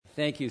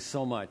Thank you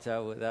so much.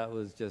 That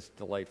was just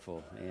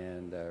delightful,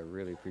 and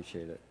really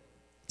appreciate it.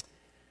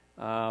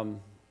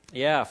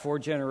 Yeah, 4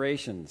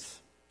 generations.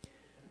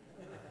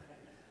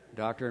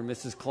 Dr. and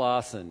Mrs.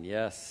 Clausen,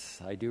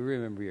 yes, I do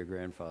remember your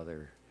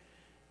grandfather.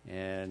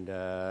 And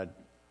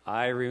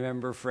I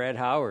remember Fred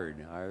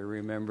Howard. I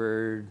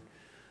remember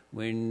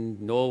when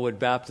Knollwood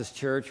Baptist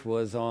Church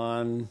was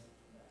on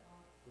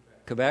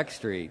Quebec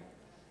Street.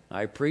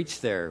 I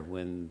preached there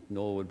when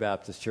Knollwood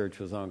Baptist Church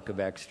was on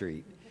Quebec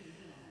Street.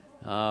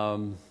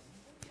 I've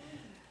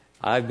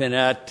been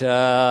at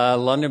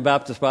London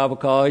Baptist Bible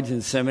College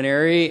and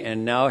Seminary,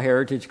 and now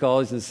Heritage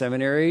College and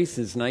Seminary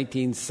since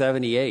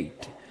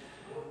 1978.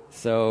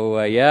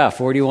 So,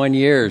 41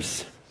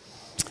 years.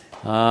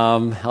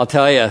 I'll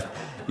tell you,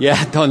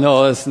 don't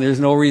know. There's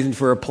no reason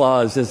for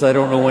applause. Just I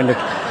don't know when to.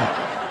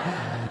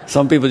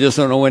 Some people just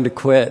don't know when to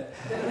quit.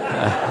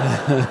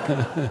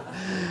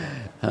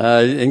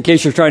 In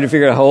case you're trying to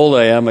figure out how old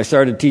I am, I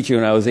started teaching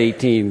when I was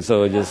 18.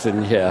 So as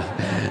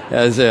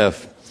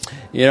if.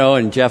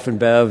 And Jeff and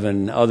Bev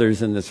and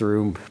others in this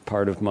room,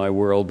 part of my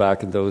world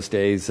back in those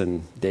days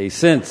and days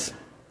since.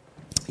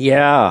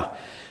 Yeah.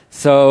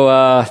 So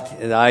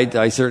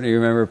I certainly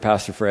remember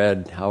Pastor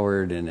Fred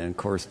Howard and of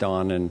course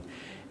Don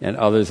and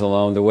others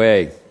along the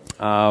way.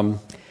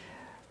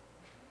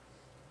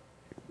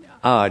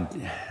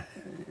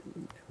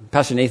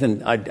 Pastor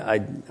Nathan,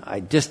 I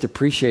just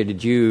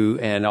appreciated you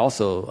and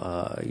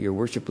also your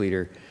worship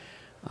leader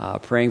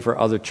praying for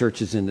other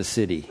churches in the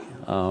city.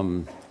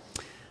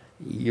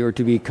 You're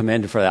to be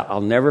commended for that.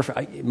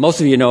 Most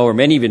of you know, or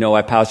many of you know,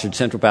 I pastored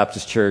Central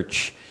Baptist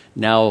Church,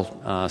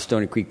 now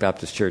Stony Creek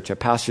Baptist Church. I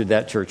pastored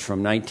that church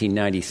from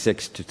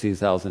 1996 to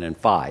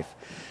 2005,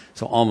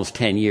 so almost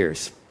 10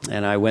 years.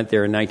 And I went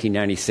there in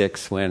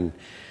 1996 when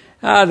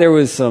there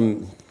was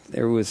some,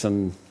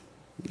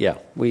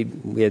 we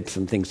had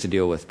some things to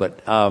deal with, but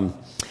and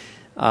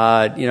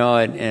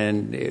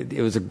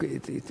it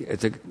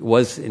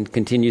was and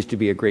continues to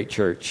be a great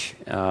church.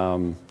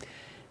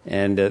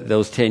 And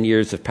those 10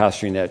 years of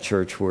pastoring that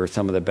church were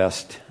some of the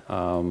best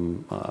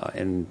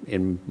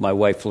in my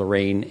wife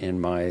Lorraine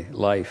in my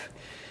life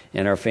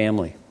and our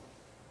family.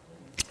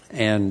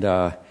 And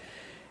but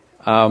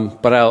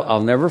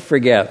I'll never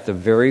forget the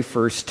very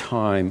first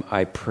time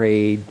I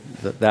prayed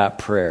that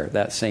prayer,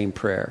 that same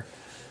prayer.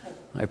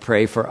 I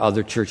pray for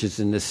other churches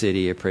in the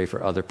city. I pray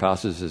for other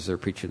pastors as they're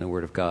preaching the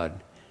Word of God.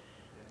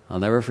 I'll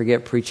never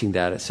forget praying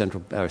that at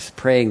Central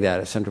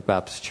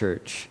Baptist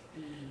Church.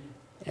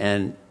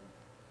 And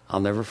I'll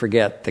never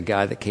forget the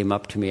guy that came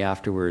up to me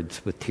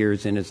afterwards with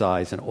tears in his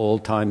eyes, an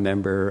old-time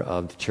member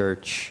of the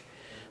church.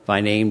 If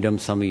I named him,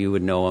 some of you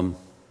would know him.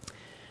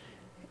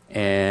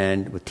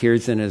 And with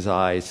tears in his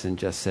eyes and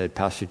just said,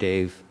 Pastor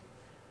Dave,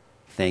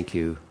 thank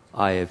you.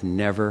 I have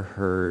never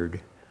heard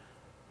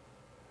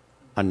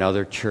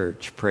another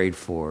church prayed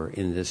for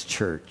in this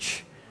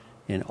church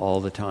in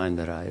all the time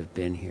that I have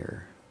been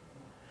here.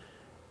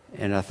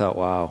 And I thought,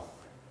 wow.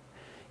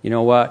 You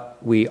know what?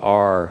 We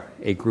are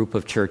a group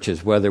of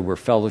churches, whether we're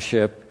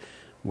fellowship,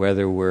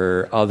 whether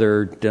we're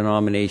other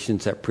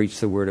denominations that preach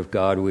the Word of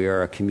God. We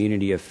are a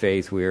community of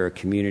faith. We are a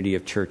community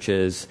of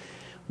churches.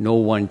 No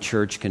one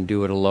church can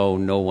do it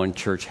alone. No one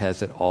church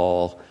has it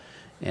all.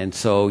 And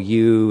so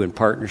you, in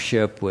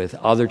partnership with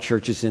other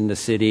churches in the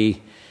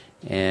city,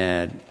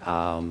 and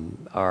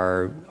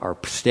are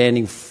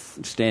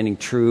standing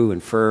true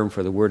and firm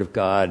for the Word of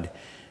God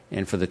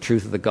and for the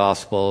truth of the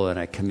gospel, and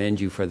I commend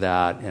you for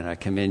that, and I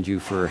commend you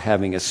for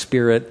having a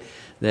spirit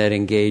that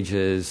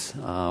engages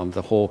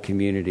the whole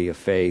community of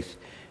faith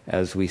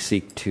as we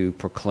seek to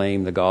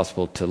proclaim the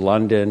gospel to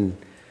London,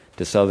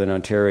 to Southern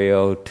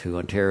Ontario,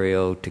 to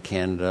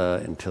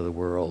Canada, and to the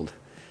world.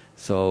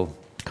 So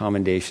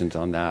commendations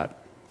on that.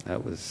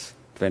 That was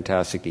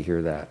fantastic to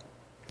hear that.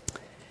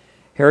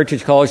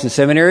 Heritage College and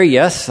Seminary,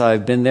 yes,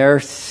 I've been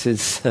there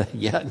since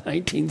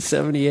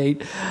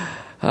 1978.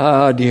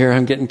 Oh dear,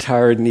 I'm getting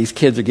tired, and these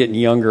kids are getting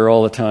younger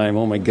all the time.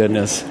 Oh my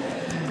goodness.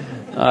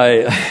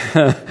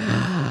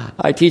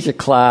 I teach a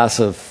class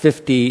of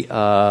 50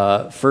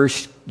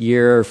 first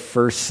year,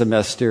 first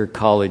semester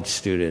college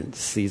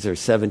students. These are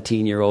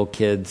 17-year-old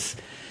kids,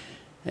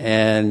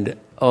 and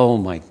oh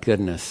my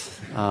goodness.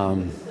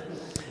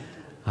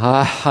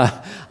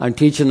 I'm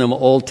teaching them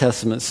Old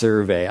Testament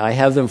survey. I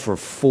have them for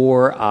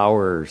 4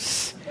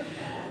 hours.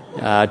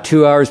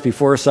 2 hours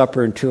before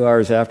supper and 2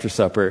 hours after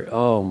supper.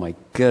 Oh my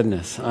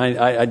goodness.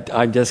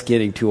 I'm just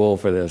getting too old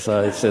for this.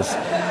 It's just,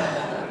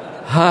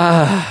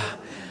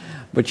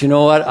 but you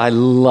know what? I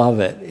love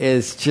it.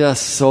 It's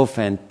just so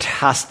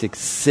fantastic.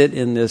 Sit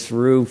in this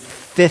room,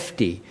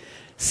 50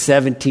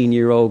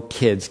 17-year-old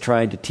kids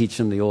trying to teach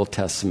them the Old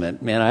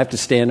Testament. Man, I have to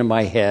stand on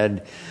my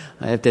head.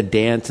 I have to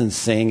dance and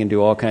sing and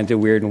do all kinds of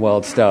weird and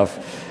wild stuff,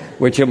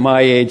 which at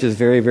my age is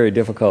very, very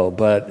difficult.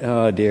 But,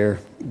 oh dear.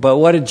 But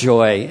what a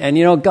joy. And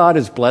you know, God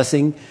is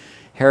blessing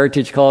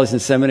Heritage College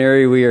and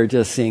Seminary. We are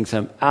just seeing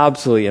some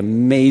absolutely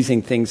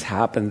amazing things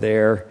happen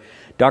there.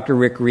 Dr.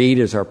 Rick Reed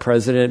is our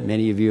president.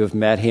 Many of you have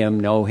met him,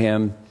 know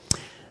him.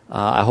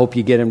 I hope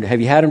you get him.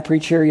 Have you had him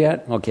preach here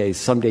yet? Okay,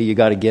 someday you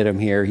got to get him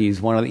here. He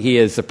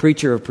is the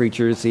preacher of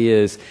preachers.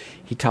 He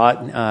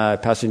taught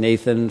Pastor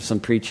Nathan some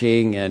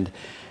preaching, and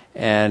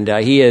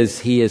he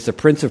is the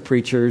prince of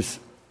preachers.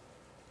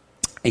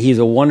 He's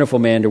a wonderful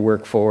man to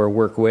work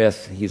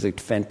with. He's a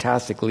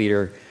fantastic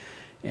leader,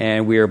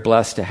 and we are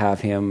blessed to have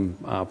him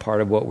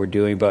part of what we're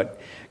doing. But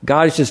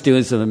God is just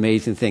doing some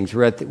amazing things.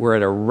 We're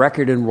at a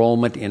record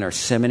enrollment in our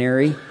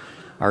seminary.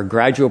 Our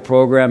graduate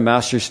program,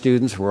 master's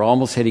students, we're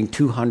almost hitting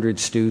 200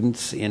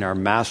 students in our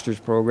master's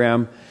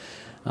program.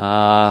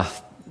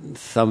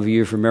 Some of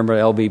you remember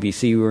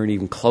LBBC, we weren't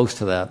even close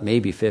to that.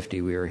 Maybe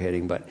 50 we were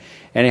hitting. But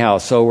anyhow,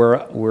 so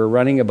we're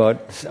running about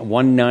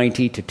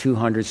 190 to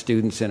 200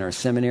 students in our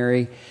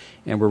seminary,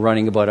 and we're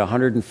running about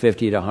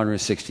 150 to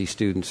 160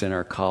 students in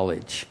our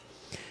college.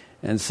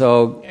 And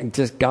so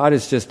God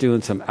is just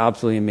doing some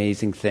absolutely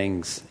amazing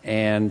things.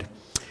 And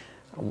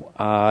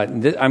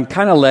I'm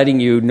kind of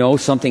letting you know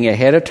something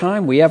ahead of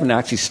time. We haven't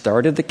actually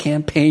started the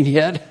campaign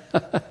yet,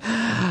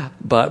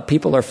 but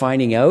people are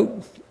finding out.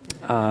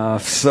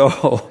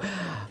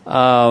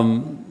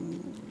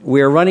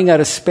 We're running out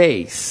of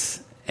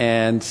space,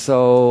 and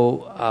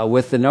so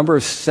with the number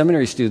of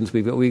seminary students,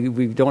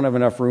 we don't have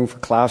enough room for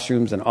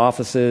classrooms and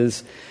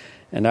offices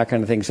and that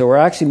kind of thing. So we're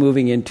actually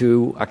moving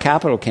into a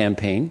capital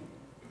campaign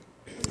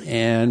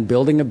and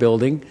building a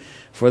building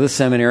for the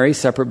seminary,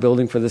 separate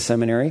building for the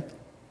seminary,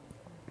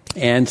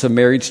 and some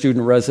married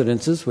student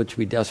residences, which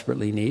we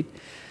desperately need.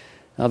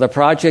 Now, the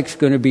project's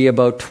going to be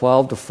about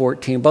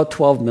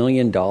 $12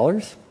 million,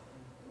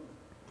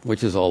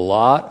 which is a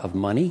lot of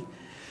money.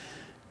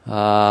 So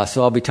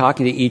I'll be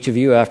talking to each of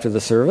you after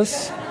the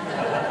service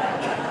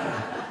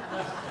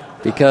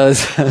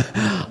because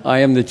I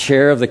am the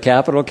chair of the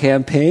capital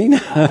campaign.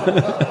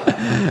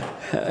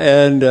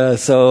 And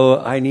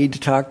so I need to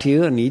talk to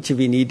you, and each of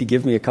you need to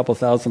give me a couple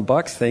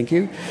 $1,000. Thank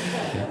you.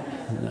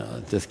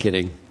 No, just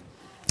kidding.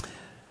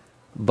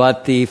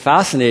 But the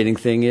fascinating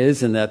thing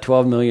is, in that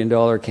 $12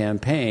 million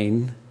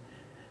campaign,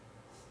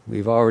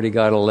 we've already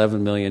got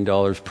 $11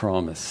 million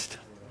promised.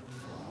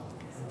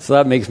 So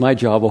that makes my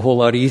job a whole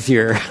lot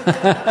easier.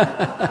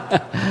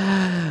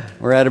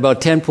 We're at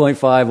about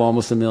 10.5,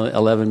 almost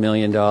 $11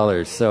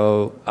 million.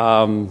 So,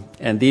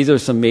 and these are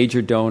some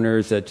major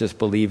donors that just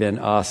believe in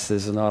us.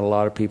 This is not a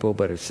lot of people,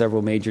 but there's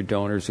several major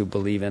donors who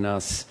believe in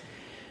us.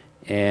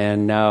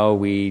 And now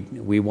we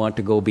want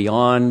to go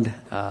beyond.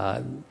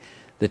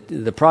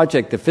 The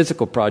project, the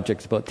physical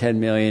project, is about $10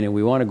 million, and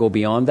we want to go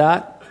beyond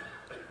that.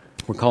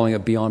 We're calling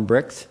it Beyond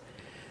Bricks,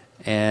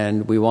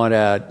 and we want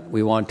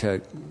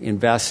to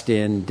invest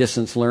in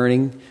distance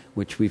learning,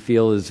 which we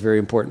feel is a very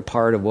important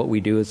part of what we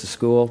do as a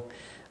school.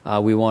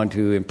 We want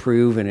to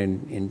improve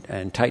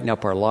and tighten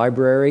up our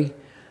library.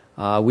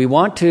 We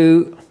want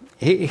to.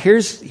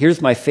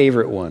 Here's my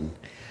favorite one.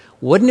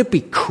 Wouldn't it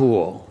be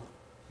cool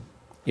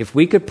if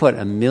we could put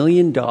 $1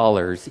 million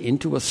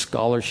into a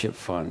scholarship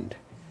fund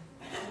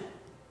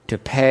to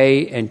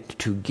pay and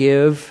to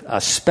give,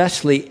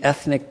 especially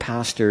ethnic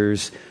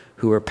pastors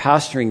who are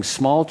pastoring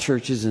small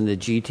churches in the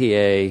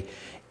GTA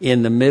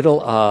in the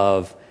middle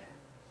of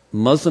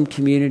Muslim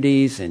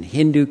communities and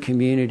Hindu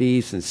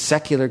communities and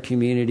secular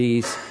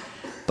communities.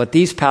 But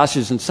these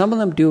pastors, and some of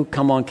them do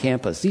come on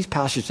campus, these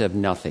pastors have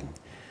nothing.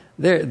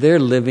 They're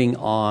living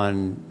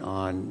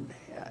on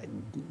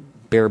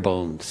bare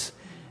bones.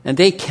 And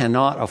they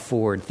cannot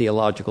afford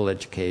theological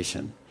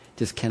education.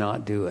 Just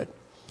cannot do it.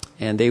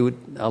 And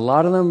a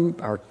lot of them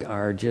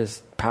are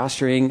just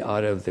pastoring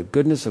out of the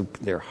goodness of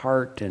their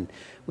heart and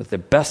with the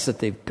best that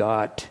they've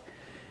got.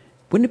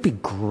 Wouldn't it be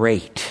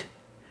great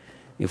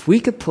if we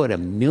could put $1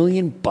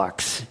 million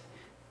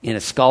in a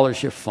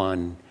scholarship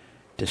fund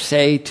to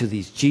say to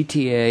these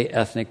GTA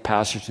ethnic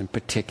pastors in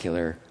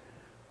particular,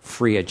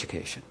 free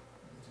education?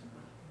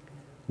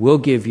 We'll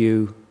give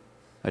you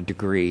a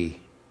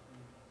degree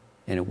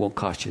and it won't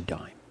cost you a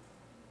dime.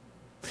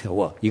 So,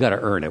 well, you got to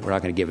earn it. We're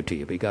not going to give it to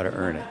you, but you got to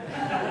earn it.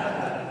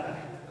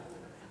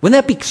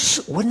 Wouldn't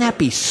that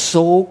be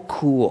so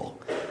cool?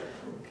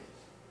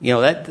 You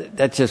know,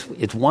 that just,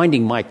 it's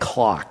winding my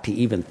clock to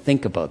even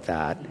think about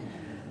that,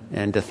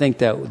 and to think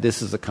that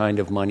this is the kind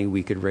of money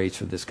we could raise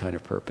for this kind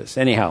of purpose.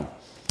 Anyhow,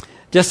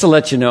 just to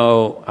let you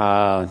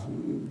know,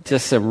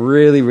 just some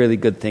really, really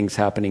good things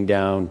happening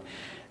down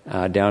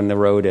the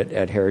road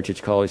at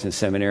Heritage College and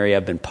Seminary.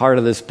 I've been part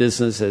of this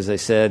business, as I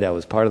said. I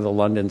was part of the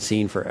London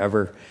scene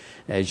forever,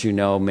 as you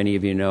know, many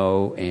of you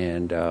know,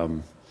 and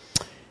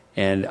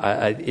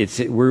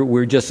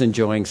we're just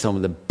enjoying some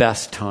of the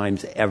best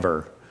times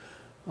ever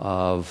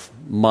of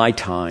my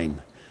time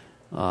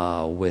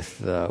with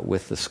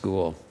the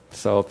school.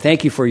 So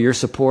thank you for your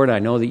support. I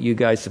know that you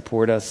guys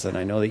support us, and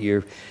I know that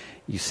you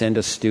send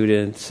us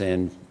students,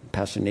 and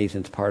Pastor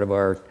Nathan's part of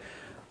our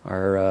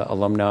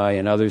alumni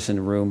and others in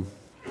the room.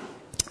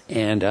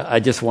 And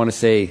I just want to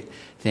say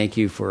thank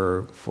you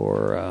for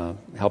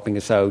helping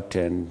us out,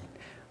 and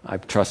I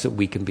trust that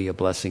we can be a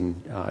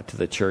blessing to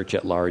the church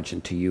at large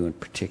and to you in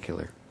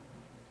particular.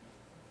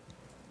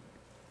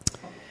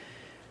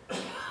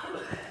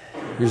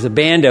 There's a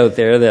band out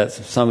there that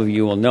some of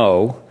you will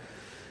know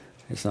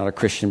It's not a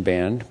Christian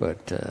band,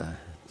 but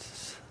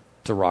it's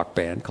a rock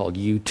band called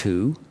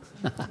U2.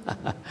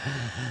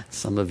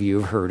 Some of you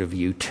have heard of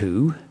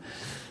U2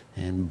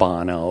 and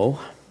Bono.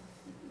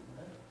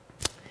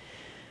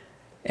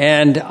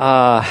 And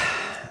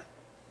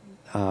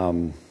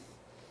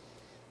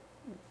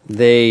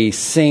they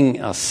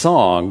sing a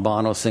song,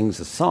 Bono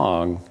sings a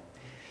song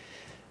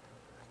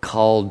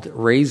called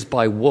Raised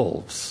by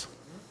Wolves.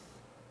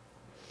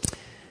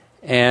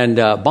 And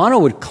Bono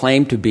would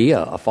claim to be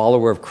a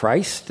follower of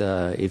Christ.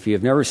 If you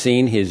have never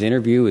seen his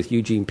interview with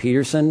Eugene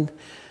Peterson,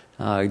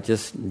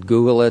 just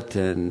Google it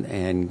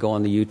and go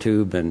on the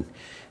YouTube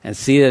and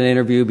see that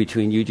interview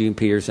between Eugene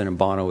Peterson and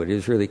Bono. It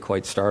is really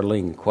quite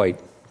startling and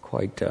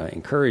quite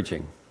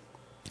encouraging.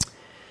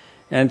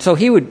 And so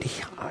he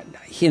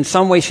in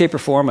some way, shape, or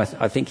form, I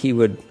think he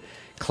would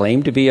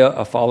claim to be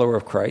a follower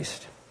of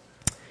Christ.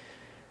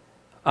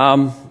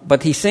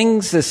 But he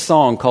sings this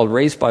song called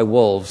Raised by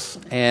Wolves,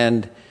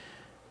 and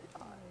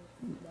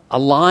a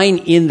line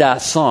in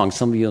that song,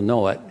 some of you will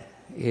know it,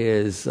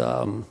 is,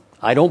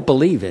 I don't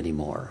believe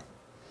anymore.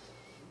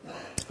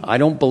 I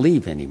don't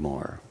believe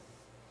anymore.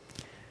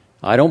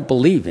 I don't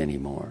believe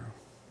anymore.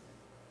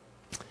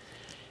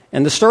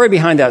 And the story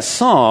behind that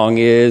song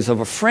is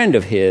of a friend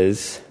of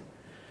his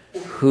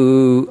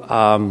who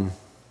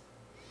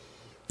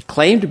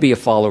claimed to be a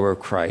follower of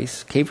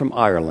Christ, came from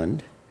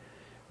Ireland,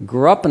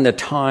 grew up in the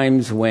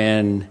times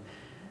when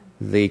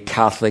the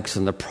Catholics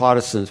and the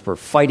Protestants were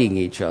fighting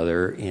each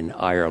other in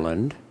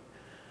Ireland.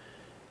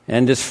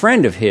 And this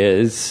friend of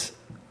his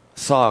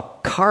saw a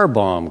car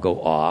bomb go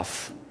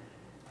off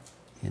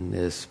in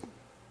this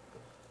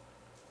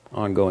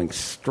ongoing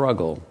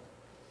struggle.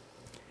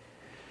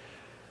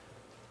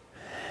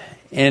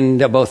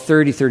 And about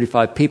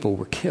 35 people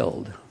were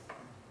killed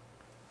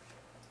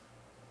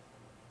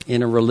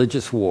in a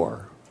religious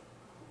war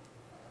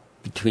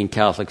between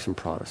Catholics and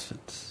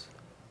Protestants.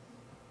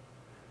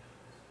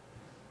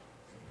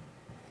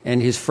 And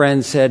his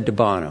friend said to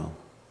Bono,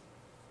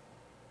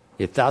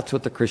 if that's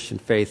what the Christian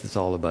faith is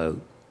all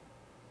about,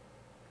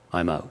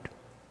 I'm out.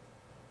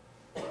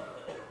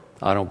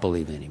 I don't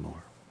believe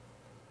anymore.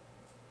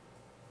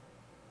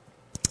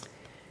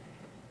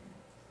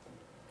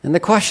 And the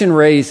question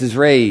is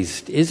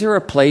raised, is there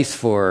a place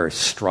for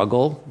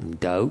struggle and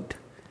doubt?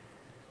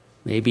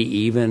 Maybe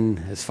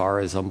even as far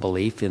as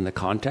unbelief in the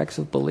context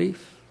of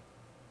belief?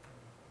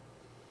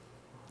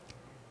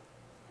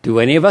 Do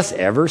any of us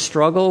ever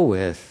struggle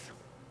with,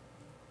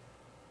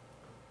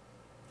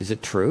 is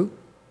it true?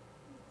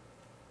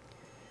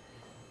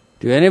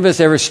 Do any of us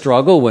ever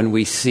struggle when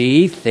we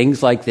see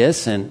things like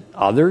this in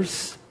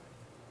others?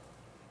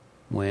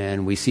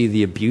 When we see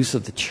the abuse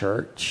of the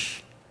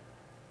church?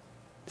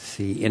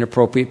 See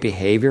inappropriate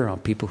behavior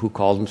on people who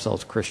call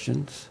themselves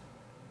Christians?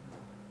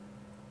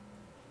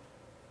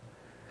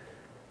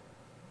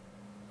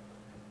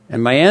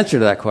 And my answer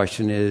to that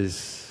question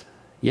is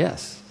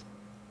yes,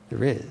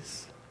 there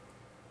is.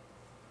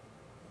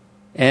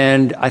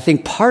 And I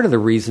think part of the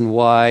reason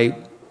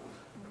why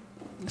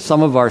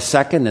some of our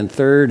second and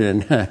third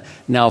and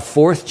now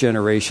fourth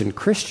generation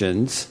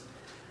Christians,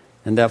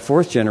 and that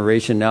fourth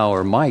generation now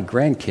are my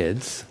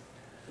grandkids.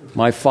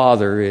 My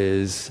father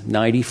is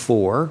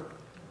 94.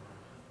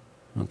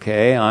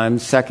 Okay, I'm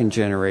second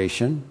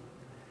generation.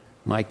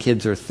 My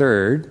kids are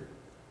third.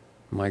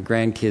 My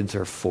grandkids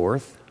are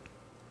fourth.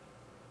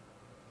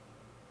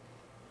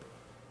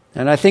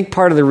 And I think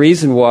part of the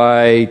reason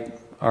why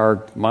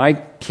my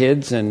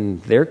kids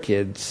and their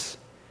kids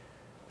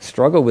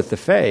struggle with the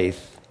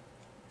faith,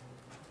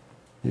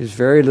 there's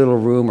very little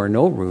room or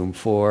no room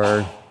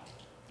for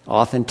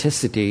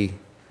authenticity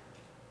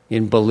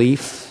in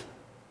belief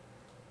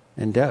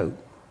and doubt.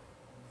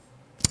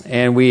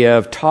 And we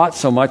have taught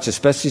so much,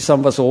 especially some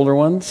of us older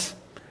ones,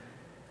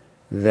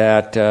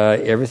 that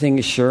everything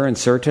is sure and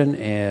certain,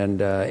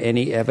 and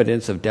any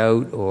evidence of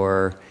doubt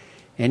or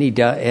any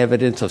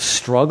evidence of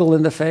struggle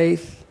in the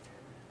faith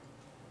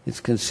is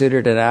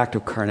considered an act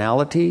of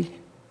carnality,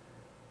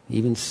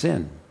 even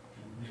sin.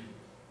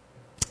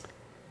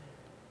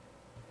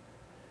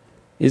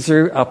 Is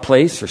there a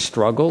place for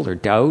struggle or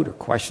doubt or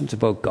questions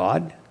about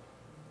God?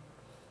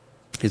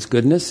 His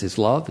goodness, His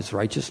love, His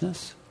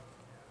righteousness?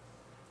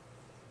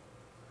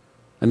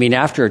 I mean,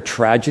 after a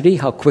tragedy,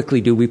 how quickly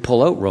do we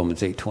pull out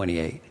Romans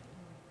 8:28?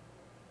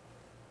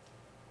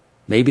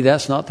 Maybe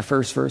that's not the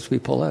first verse we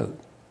pull out.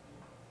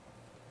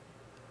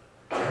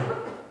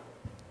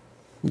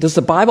 Does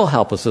the Bible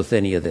help us with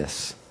any of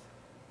this?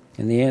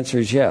 And the answer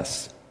is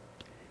yes.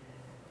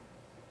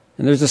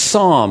 And there's a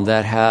psalm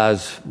that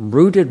has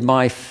rooted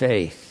my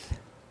faith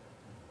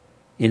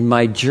in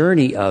my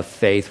journey of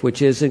faith, which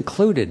has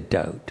included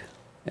doubt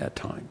at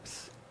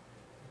times.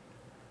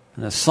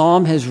 And the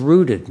psalm has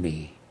rooted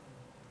me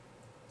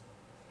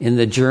in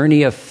the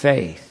journey of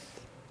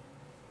faith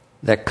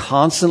that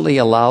constantly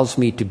allows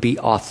me to be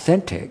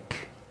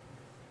authentic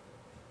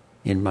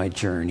in my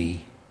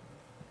journey,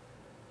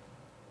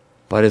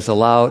 but has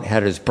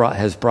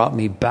brought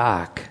me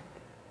back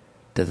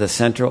to the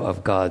center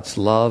of God's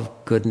love,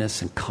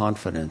 goodness, and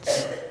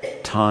confidence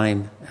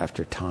time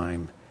after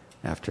time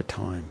after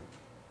time.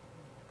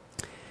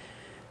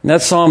 And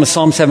that psalm is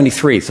Psalm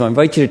 73. So I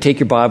invite you to take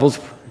your Bibles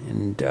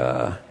and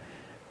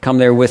come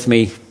there with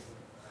me.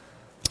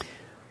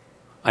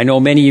 I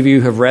know many of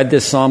you have read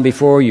this psalm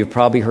before. You've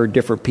probably heard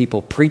different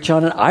people preach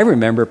on it. I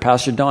remember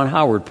Pastor Don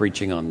Howard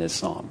preaching on this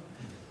psalm.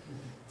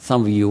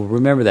 Some of you will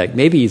remember that.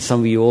 Maybe some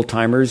of you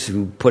old-timers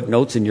who put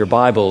notes in your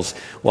Bibles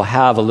will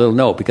have a little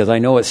note, because I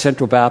know at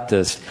Central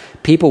Baptist,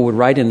 people would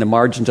write in the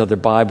margins of their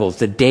Bibles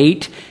the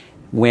date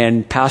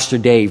when Pastor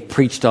Dave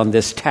preached on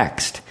this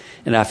text.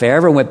 And if I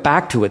ever went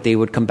back to it, they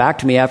would come back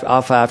to me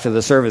after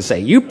the service and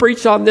say, you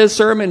preached on this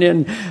sermon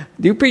and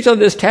you preached on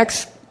this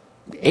text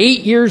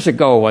 8 years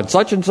ago on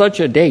such and such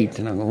a date.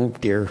 And I go, oh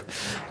dear,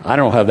 I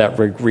don't have that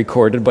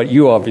recorded, but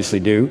you obviously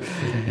do.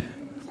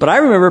 But I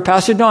remember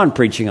Pastor Don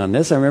preaching on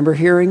this. I remember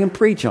hearing him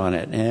preach on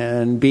it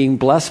and being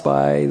blessed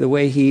by the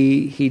way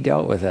he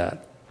dealt with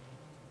that.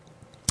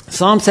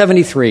 Psalm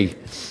 73.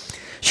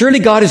 Surely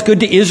God is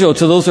good to Israel,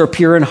 to those who are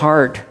pure in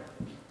heart.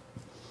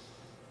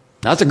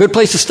 That's a good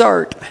place to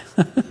start.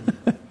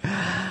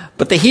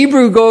 But the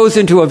Hebrew goes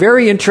into a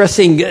very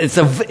interesting, it's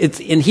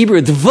in Hebrew,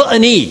 it's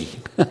v'ani.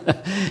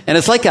 And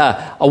it's like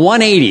a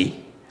 180.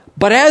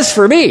 But as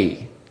for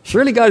me,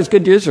 surely God is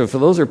good to Israel, for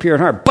those who are pure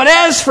in heart. But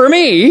as for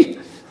me,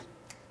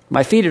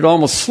 my feet had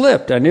almost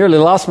slipped. I nearly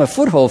lost my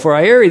foothold, for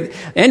I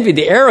envied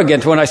the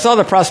arrogant when I saw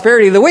the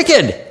prosperity of the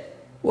wicked.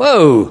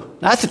 Whoa,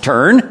 that's a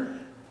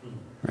turn.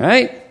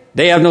 Right?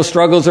 They have no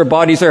struggles. Their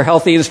bodies are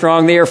healthy and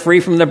strong. They are free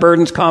from the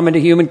burdens common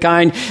to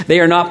humankind. They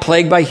are not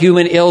plagued by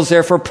human ills.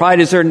 Therefore, pride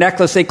is their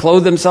necklace. They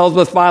clothe themselves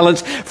with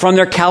violence. From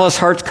their callous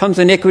hearts comes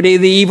iniquity.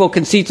 The evil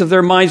conceits of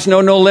their minds know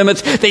no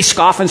limits. They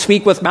scoff and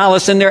speak with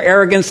malice in their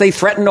arrogance. They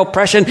threaten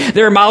oppression.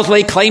 Their mouths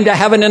lay claim to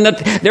heaven, and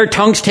their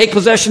tongues take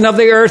possession of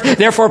the earth.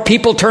 Therefore,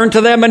 people turn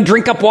to them and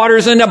drink up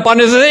waters in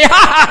abundance. And say,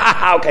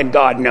 how can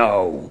God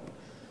know?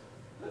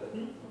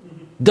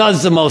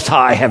 Does the Most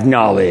High have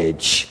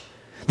knowledge?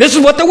 This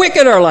is what the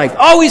wicked are like,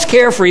 always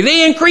carefree.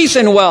 They increase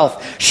in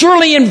wealth.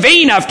 Surely in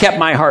vain I've kept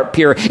my heart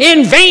pure.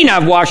 In vain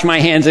I've washed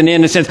my hands in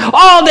innocence.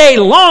 All day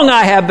long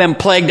I have been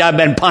plagued. I've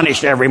been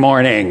punished every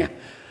morning.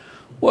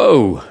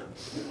 Whoa.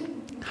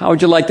 How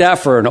would you like that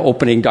for an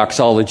opening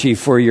doxology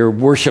for your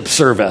worship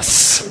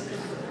service?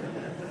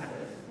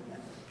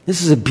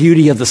 This is the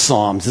beauty of the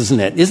Psalms, isn't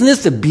it? Isn't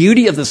this the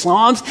beauty of the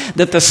Psalms?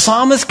 That the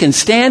psalmist can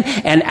stand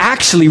and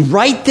actually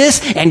write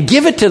this and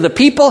give it to the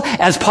people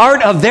as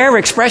part of their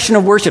expression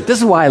of worship. This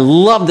is why I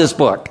love this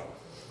book.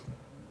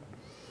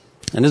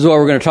 And this is what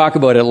we're going to talk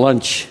about at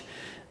lunch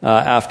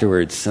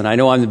afterwards. And I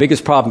know I'm the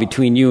biggest problem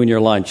between you and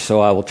your lunch,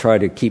 so I will try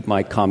to keep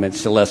my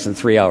comments to less than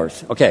 3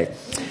 hours. Okay.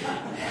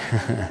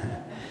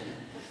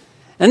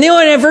 And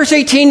then in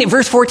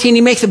verse 14,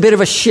 he makes a bit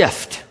of a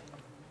shift.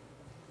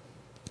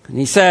 And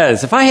he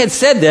says, if I had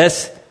said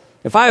this,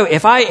 if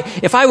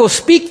I will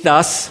speak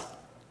thus,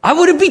 I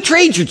would have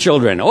betrayed your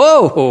children.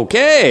 Oh,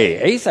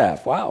 okay.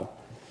 Asaph, wow.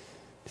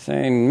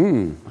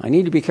 Saying, I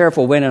need to be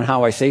careful when and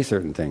how I say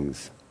certain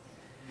things.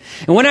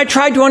 And when I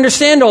tried to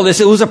understand all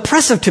this, it was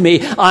oppressive to me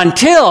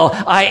until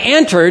I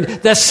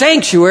entered the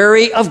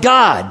sanctuary of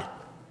God.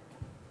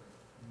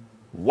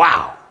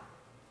 Wow.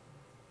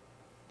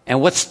 And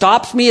what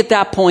stops me at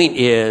that point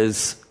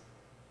is,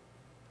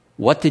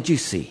 what did you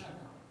see?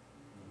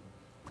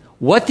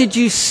 What did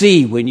you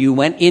see when you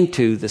went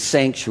into the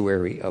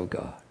sanctuary of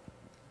God?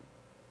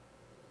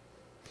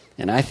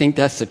 And I think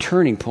that's the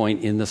turning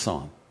point in the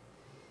psalm.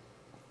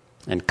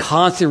 And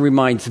constantly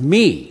reminds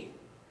me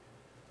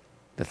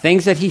the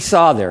things that he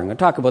saw there. I'm going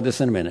to talk about this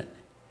in a minute.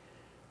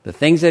 The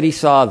things that he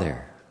saw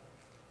there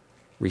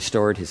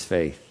restored his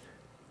faith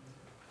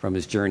from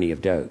his journey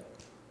of doubt.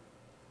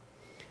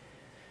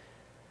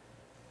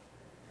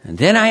 And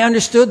then I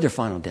understood their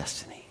final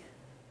destiny.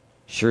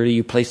 Surely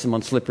you place them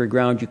on slippery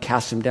ground, you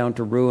cast them down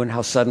to ruin.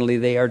 How suddenly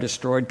they are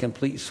destroyed,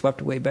 completely swept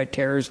away by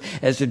terrors.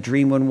 As a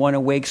dream when one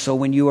awakes, so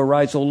when you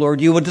arise, O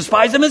Lord, you will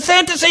despise them as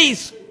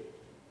fantasies.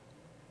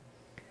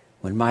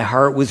 When my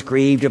heart was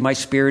grieved and my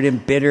spirit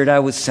embittered, I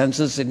was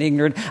senseless and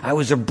ignorant. I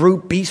was a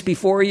brute beast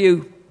before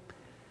you.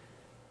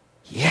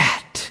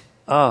 Yet,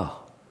 I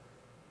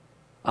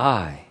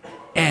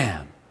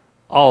am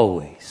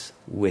always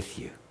with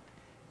you.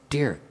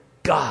 Dear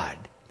God,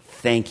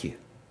 thank you.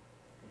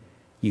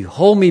 You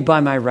hold me by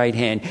my right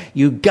hand.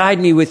 You guide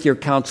me with your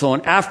counsel,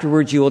 and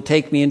afterwards you will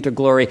take me into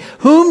glory.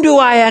 Whom do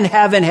I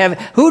have in heaven?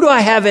 Who do I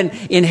have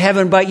in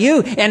heaven but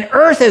you? And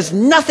earth has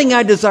nothing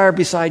I desire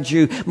besides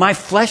you. My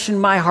flesh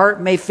and my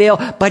heart may fail,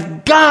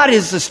 but God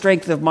is the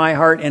strength of my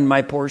heart and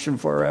my portion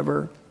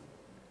forever.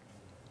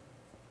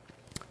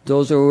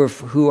 Those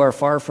who are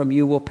far from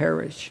you will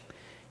perish.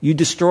 You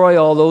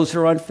destroy all those who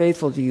are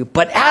unfaithful to you.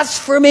 But as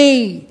for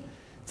me,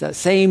 it's that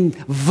same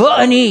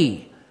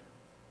v'ani.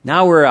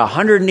 Now we're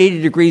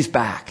 180 degrees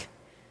back.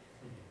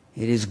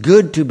 It is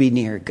good to be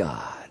near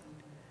God.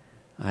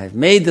 I have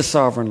made the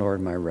sovereign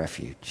Lord my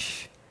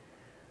refuge.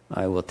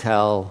 I will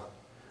tell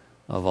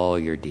of all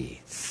your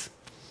deeds.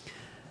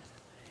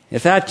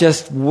 If that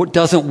just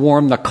doesn't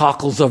warm the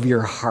cockles of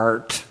your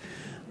heart,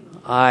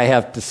 I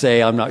have to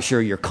say I'm not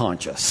sure you're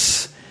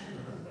conscious.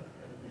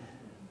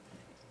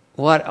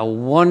 what a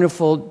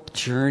wonderful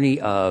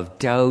journey of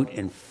doubt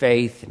and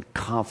faith and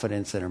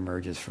confidence that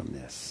emerges from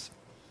this.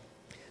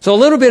 So a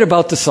little bit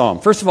about the psalm.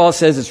 First of all, it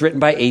says it's written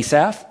by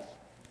Asaph.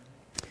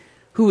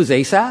 Who was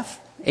Asaph?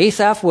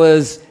 Asaph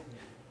was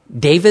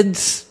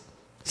David's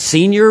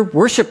senior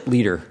worship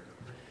leader.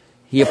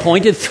 He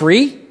appointed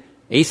 3,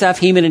 Asaph,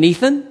 Heman, and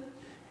Ethan,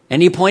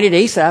 and he appointed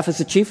Asaph as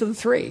the chief of the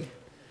 3.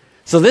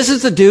 So this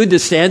is the dude that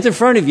stands in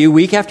front of you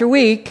week after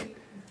week,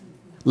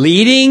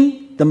 leading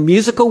the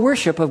musical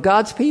worship of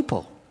God's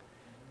people.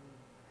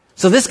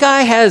 So this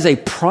guy has a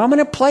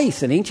prominent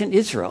place in ancient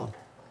Israel.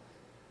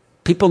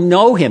 People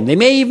know him. They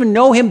may even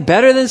know him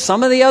better than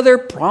some of the other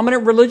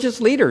prominent religious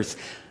leaders.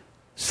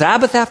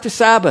 Sabbath after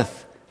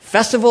Sabbath,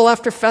 festival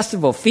after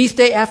festival, feast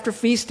day after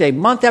feast day,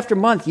 month after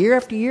month, year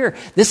after year.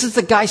 This is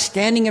the guy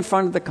standing in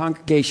front of the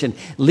congregation,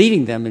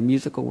 leading them in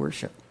musical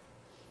worship.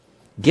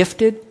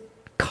 Gifted,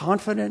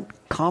 confident,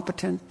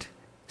 competent,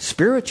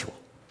 spiritual.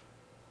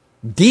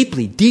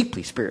 Deeply,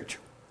 deeply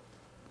spiritual.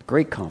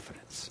 Great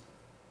confidence.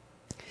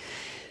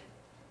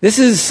 This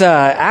is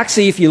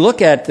actually, if you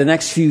look at the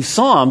next few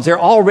Psalms, they're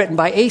all written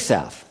by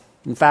Asaph.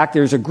 In fact,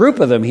 there's a group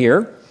of them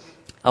here,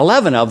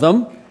 11 of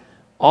them.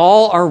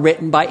 All are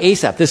written by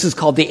Asaph. This is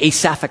called the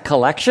Asaphic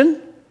collection,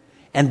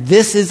 and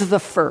this is the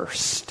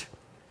first.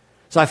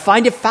 So I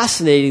find it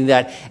fascinating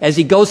that as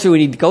he goes through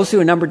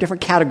a number of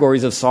different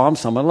categories of psalms.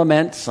 Some are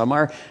lament, some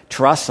are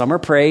trust, some are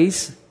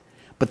praise.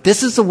 But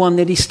this is the one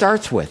that he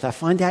starts with. I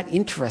find that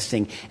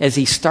interesting as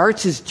he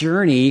starts his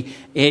journey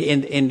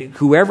in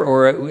whoever,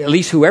 or at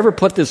least whoever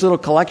put this little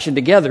collection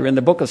together in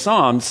the book of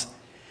Psalms,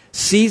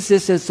 sees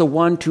this as the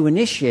one to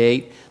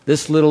initiate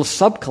this little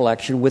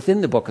sub-collection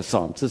within the book of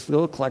Psalms, this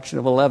little collection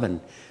of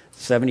 11,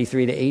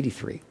 73 to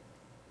 83.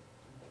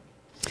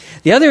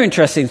 The other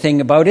interesting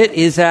thing about it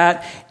is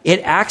that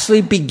it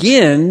actually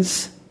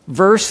begins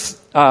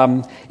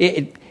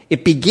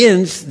it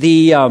begins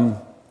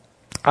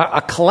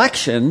a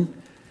collection,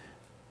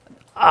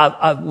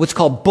 what's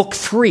called Book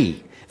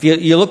 3. If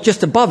you look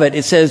just above it,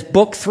 it says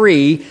Book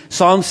 3,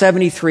 Psalm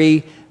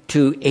 73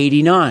 to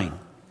 89.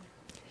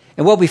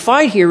 And what we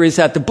find here is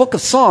that the book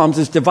of Psalms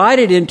is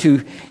divided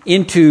into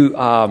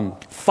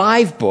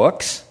 5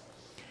 books.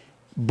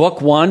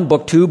 Book 1,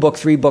 Book 2, Book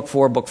 3, Book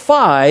 4, Book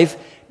 5,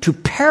 to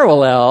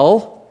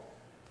parallel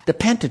the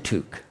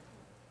Pentateuch.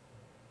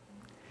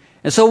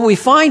 And so what we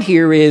find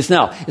here is,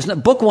 now,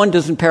 Book 1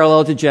 doesn't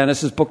parallel to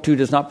Genesis, Book 2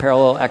 does not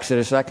parallel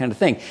Exodus, that kind of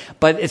thing.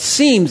 But it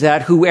seems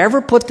that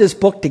whoever put this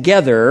book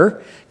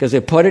together, because they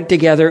put it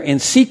together in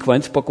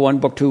sequence, Book 1,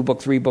 Book 2,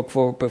 Book 3, Book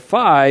 4, Book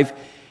 5,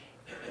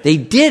 they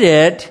did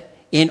it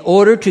in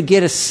order to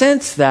get a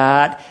sense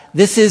that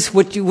this is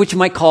what you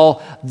might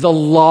call the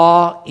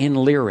law in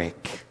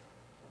lyric.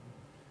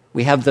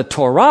 We have the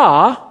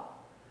Torah,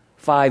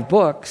 5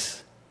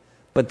 books,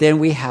 but then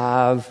we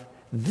have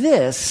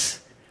this,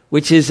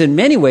 which is in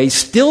many ways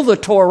still the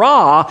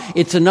Torah.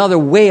 It's another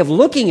way of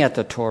looking at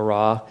the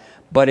Torah,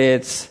 but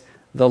it's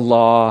the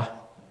law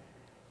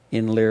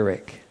in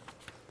lyric.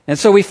 And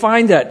so we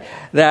find that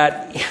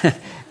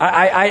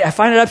I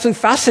find it absolutely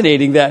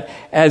fascinating that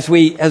as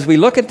we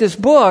look at this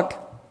book,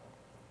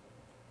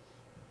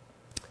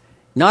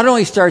 not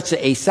only starts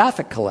the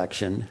Asaphic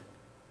collection,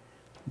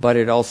 but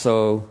it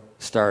also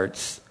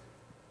starts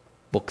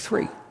Book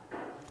 3,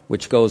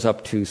 which goes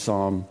up to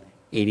Psalm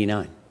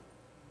 89.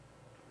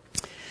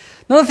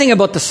 Another thing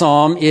about the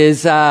psalm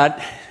is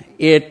that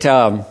it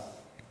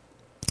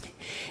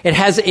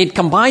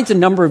combines a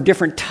number of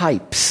different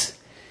types.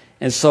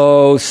 And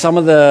so some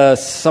of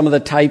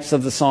the types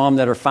of the psalm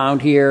that are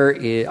found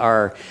here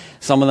are,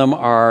 some of them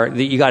are,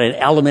 you got an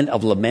element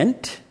of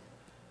lament,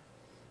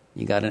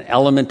 you got an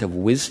element of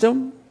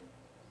wisdom,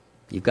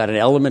 you've got an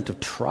element of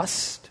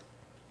trust,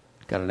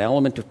 you've got an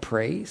element of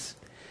praise.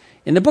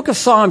 In the book of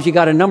Psalms, you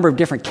got a number of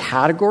different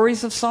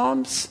categories of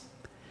psalms.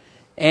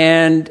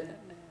 And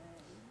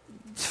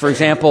for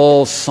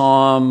example,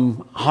 Psalm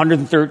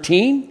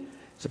 113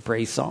 is a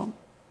praise psalm.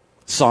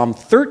 Psalm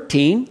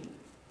 13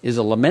 is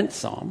a lament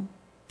psalm.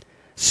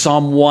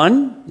 Psalm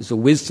 1 is a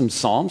wisdom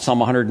psalm. Psalm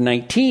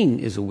 119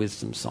 is a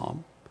wisdom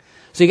psalm.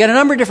 So you got a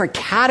number of different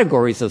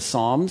categories of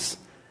psalms,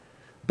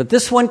 but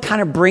this one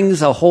kind of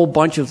brings a whole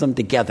bunch of them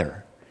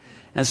together.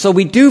 And so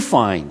we do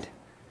find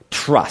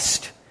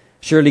trust.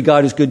 Surely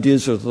God is good to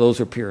Israel to those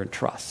who are pure in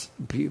trust,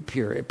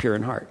 pure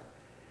in heart.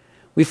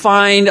 We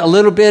find a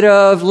little bit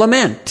of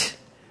lament.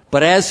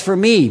 But as for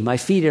me, my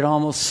feet had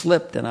almost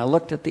slipped, and I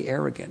looked at the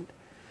arrogant.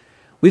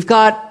 We've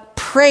got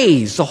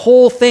praise. The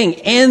whole thing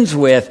ends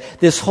with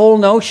this whole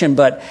notion.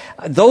 But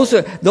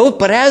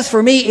as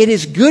for me, it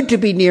is good to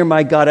be near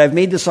my God. I've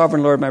made the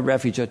sovereign Lord my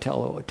refuge. I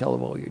tell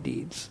of all your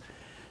deeds.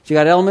 So you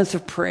got elements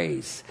of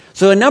praise.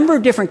 So a number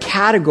of different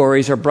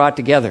categories are brought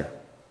together.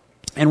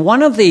 And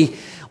one of the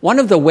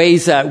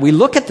ways that we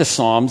look at the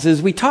Psalms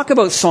is we talk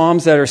about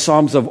Psalms that are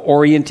Psalms of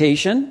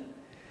orientation.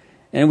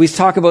 And we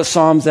talk about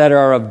Psalms that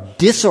are of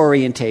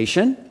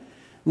disorientation.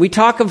 We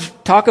talk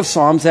of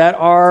Psalms that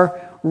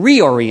are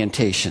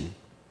reorientation.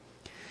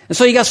 And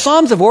so you got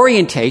Psalms of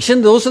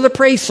orientation. Those are the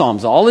praise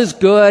Psalms. All is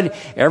good.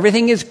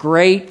 Everything is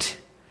great.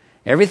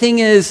 Everything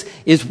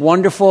is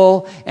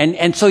wonderful.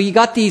 And so you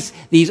got these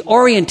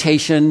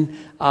orientation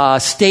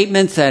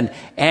statements, and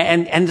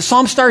the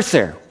psalm starts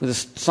there with a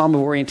psalm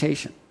of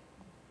orientation.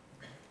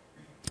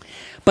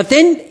 But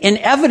then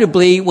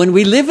inevitably, when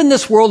we live in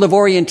this world of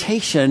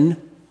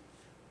orientation,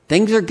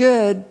 things are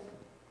good,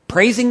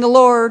 praising the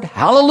Lord,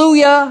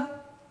 hallelujah,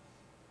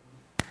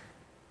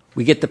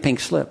 we get the pink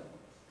slip.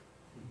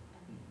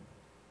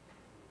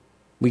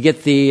 We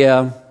get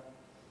the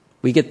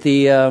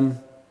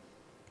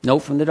note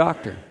from the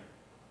doctor,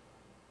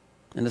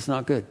 and it's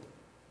not good.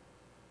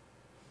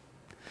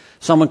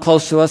 Someone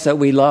close to us that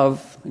we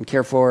love and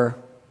care for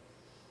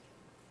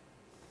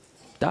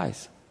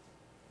dies.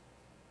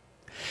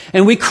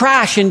 And we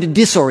crash into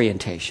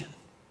disorientation.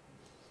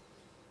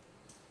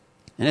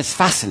 And it's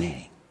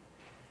fascinating,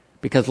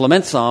 because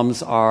lament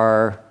psalms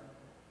are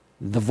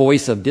the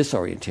voice of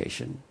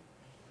disorientation.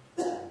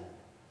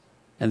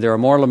 And there are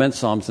more lament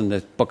psalms in the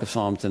book of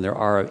Psalms than there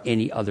are of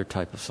any other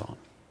type of psalm.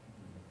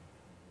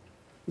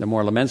 There are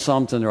more lament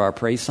psalms than there are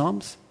praise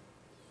psalms.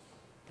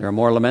 There are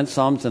more lament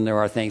psalms than there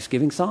are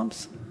thanksgiving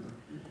psalms.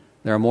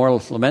 There are more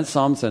lament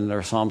psalms than there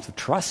are psalms of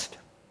trust.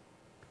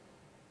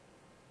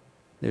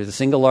 They're the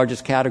single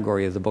largest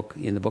category of the book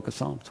in the book of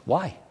Psalms.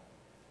 Why?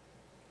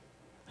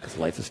 Because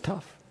life is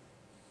tough.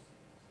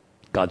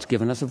 God's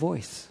given us a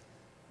voice.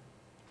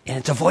 And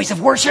it's a voice of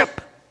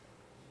worship.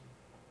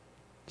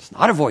 It's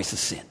not a voice of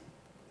sin.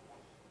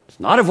 It's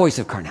not a voice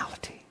of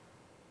carnality.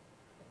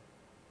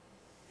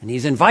 And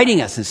he's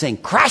inviting us and saying,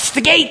 crash the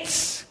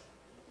gates.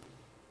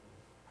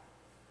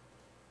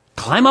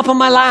 Climb up on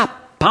my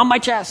lap. Pound my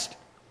chest.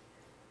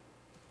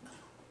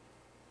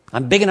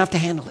 I'm big enough to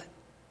handle it.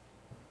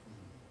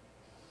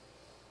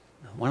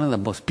 One of the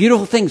most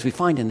beautiful things we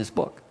find in this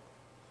book.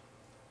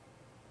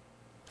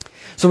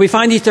 So we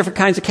find these different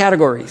kinds of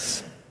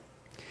categories.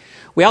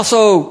 We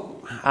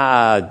also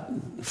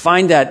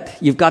find that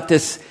you've got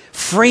this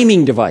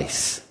framing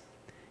device.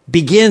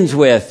 Begins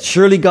with,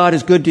 surely God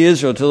is good to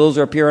Israel, to those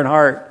who are pure in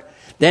heart.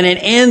 Then it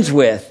ends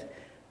with,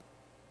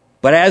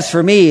 but as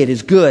for me, it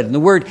is good. And the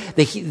word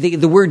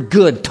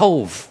good,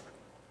 tov,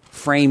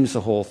 frames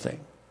the whole thing.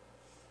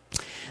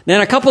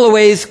 Then a couple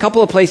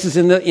of places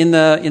in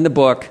the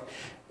book,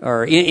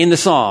 or in the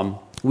psalm,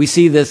 we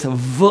see this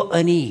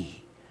v'ani,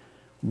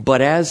 but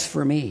as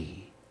for me.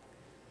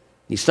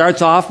 He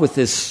starts off with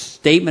this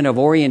statement of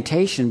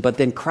orientation, but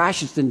then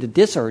crashes into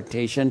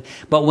disorientation.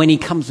 But when he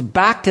comes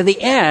back to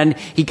the end,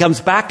 he comes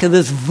back to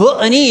this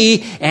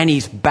v'ani, and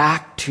he's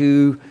back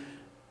to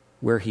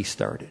where he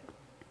started.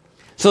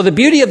 So the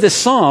beauty of this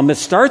psalm, it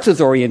starts with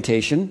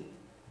orientation,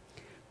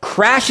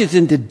 crashes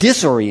into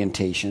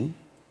disorientation,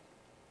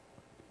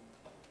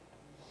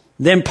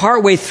 then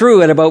partway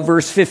through at about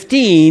verse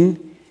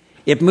 15,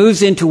 it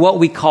moves into what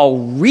we call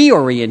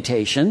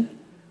reorientation,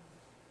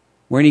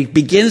 when he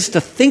begins to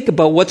think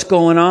about what's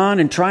going on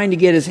and trying to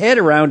get his head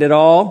around it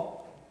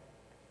all,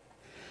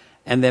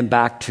 and then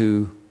back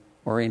to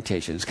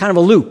orientation. It's kind of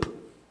a loop.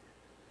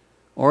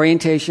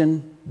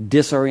 Orientation,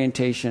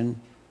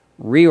 disorientation,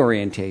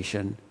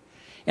 reorientation.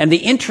 And the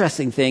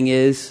interesting thing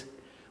is,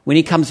 when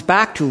he comes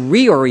back to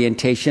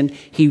reorientation,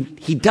 he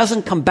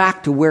doesn't come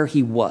back to where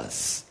he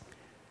was.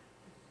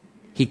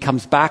 He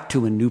comes back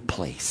to a new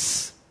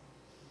place,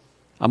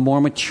 a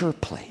more mature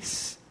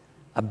place,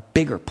 a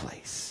bigger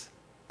place.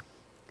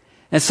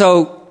 And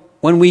so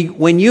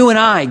when you and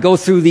I go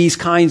through these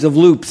kinds of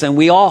loops, and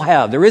we all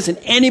have, there isn't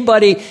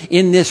anybody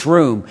in this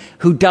room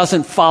who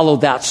doesn't follow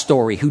that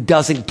story, who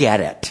doesn't get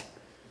it.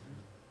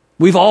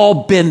 We've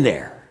all been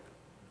there.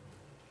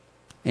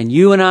 And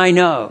you and I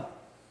know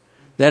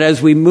that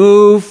as we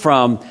move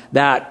from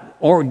that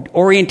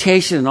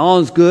orientation and all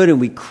is good,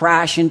 and we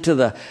crash into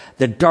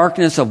the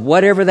darkness of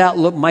whatever that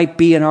might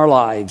be in our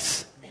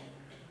lives,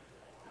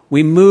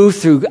 we move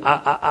through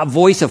a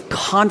voice of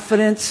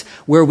confidence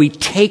where we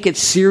take it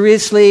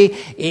seriously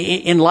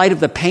in light of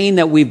the pain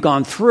that we've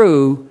gone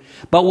through.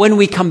 But when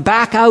we come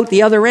back out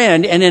the other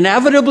end, and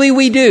inevitably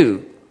we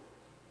do,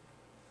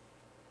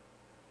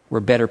 we're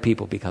better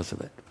people because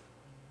of it.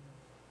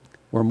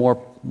 We're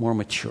more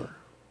mature.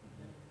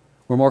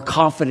 We're more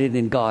confident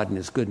in God and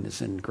His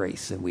goodness and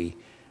grace than we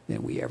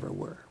ever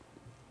were.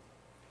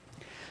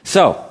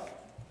 So,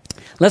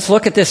 let's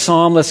look at this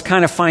psalm. Let's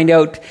kind of find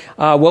out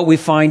what we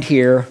find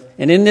here.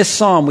 And in this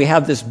psalm, we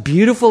have this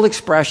beautiful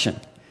expression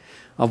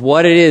of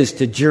what it is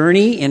to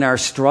journey in our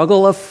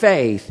struggle of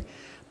faith,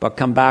 but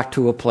come back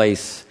to a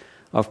place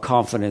of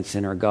confidence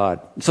in our God.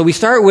 So we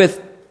start with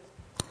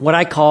what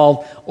I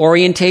call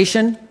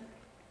orientation.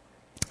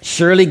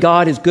 Surely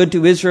God is good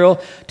to Israel,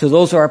 to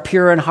those who are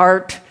pure in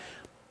heart.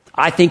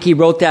 I think he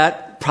wrote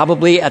that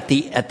probably at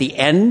the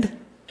end.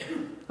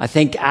 I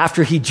think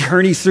after he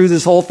journeys through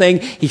this whole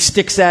thing, he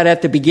sticks that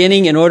at the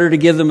beginning in order to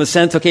give them a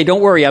sense, okay,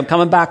 don't worry, I'm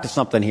coming back to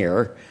something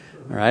here.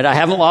 All right, I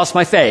haven't lost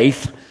my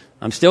faith.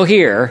 I'm still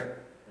here.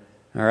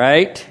 All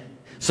right?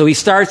 So he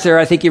starts there.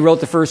 I think he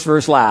wrote the first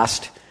verse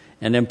last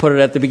and then put it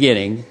at the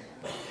beginning.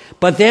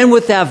 But then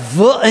with that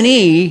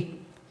v'ani,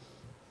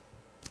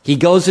 he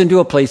goes into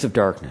a place of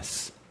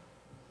darkness.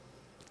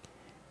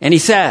 And he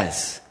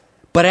says,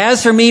 But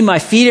as for me, my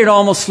feet had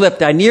almost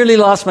slipped. I nearly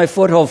lost my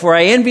foothold, for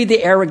I envied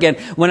the arrogant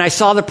when I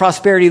saw the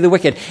prosperity of the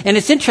wicked. And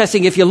it's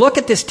interesting, if you look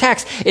at this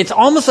text, it's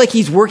almost like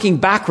he's working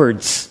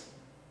backwards.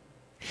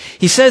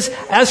 He says,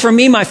 as for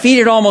me, my feet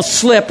had almost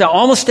slipped. I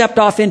almost stepped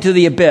off into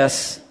the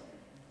abyss.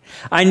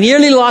 I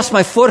nearly lost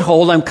my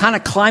foothold. I'm kind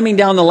of climbing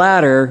down the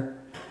ladder.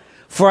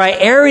 For I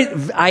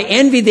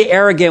envied the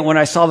arrogant when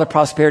I saw the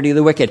prosperity of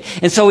the wicked.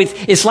 And so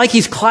it's like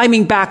he's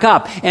climbing back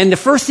up. And the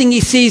first thing he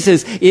sees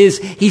is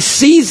he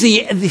sees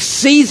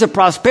the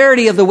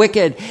prosperity of the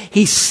wicked.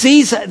 He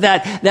sees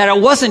that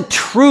it wasn't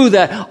true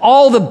that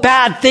all the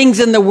bad things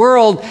in the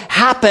world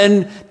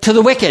happen to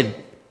the wicked.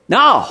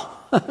 No.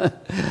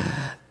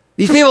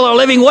 These people are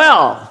living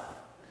well.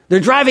 They're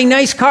driving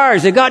nice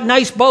cars. They've got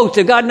nice boats.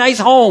 They've got nice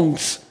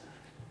homes.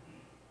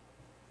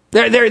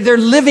 They're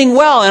living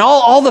well, and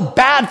all the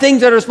bad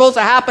things that are supposed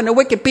to happen to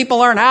wicked people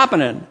aren't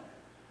happening.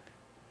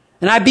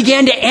 And I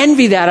began to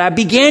envy that. I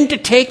began to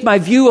take my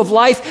view of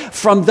life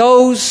from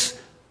those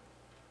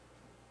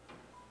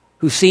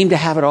who seem to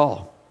have it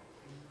all.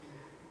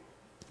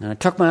 And I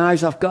took my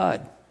eyes off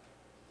God.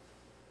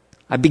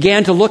 I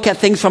began to look at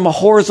things from a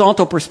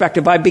horizontal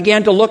perspective. I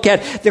began to look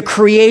at the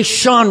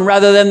creation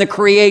rather than the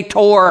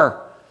creator.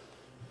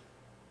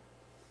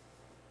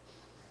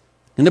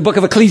 In the book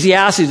of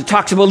Ecclesiastes, it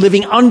talks about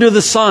living under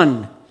the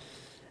sun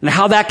and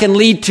how that can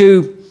lead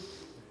to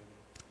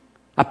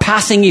a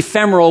passing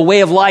ephemeral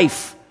way of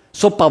life.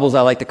 Soap bubbles,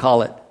 I like to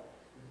call it.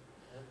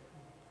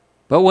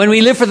 But when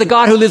we live for the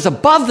God who lives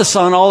above the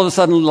sun, all of a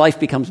sudden life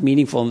becomes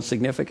meaningful and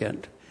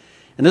significant.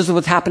 And this is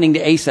what's happening to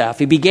Asaph.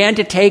 He began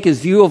to take his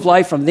view of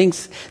life from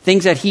things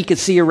that he could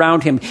see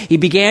around him. He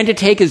began to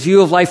take his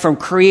view of life from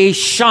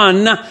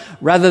creation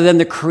rather than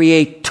the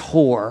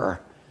creator.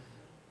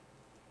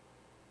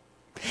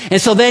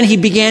 And so then he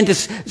began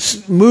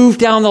to move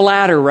down the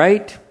ladder,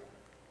 right?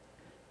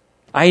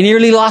 I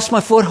nearly lost my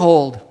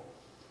foothold.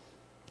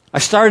 I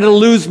started to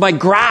lose my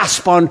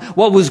grasp on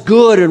what was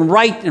good and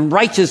right and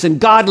righteous and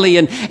godly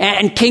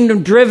and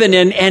kingdom driven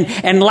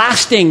and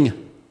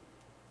lasting.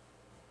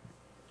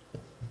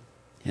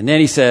 And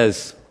then he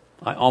says,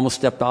 I almost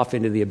stepped off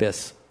into the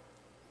abyss.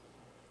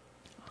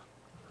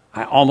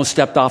 I almost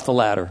stepped off the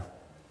ladder.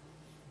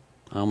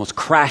 I almost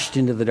crashed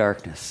into the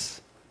darkness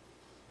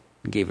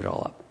and gave it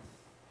all up.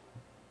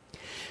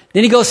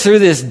 Then he goes through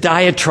this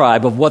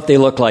diatribe of what they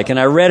look like. And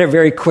I read it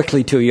very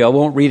quickly to you. I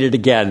won't read it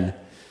again.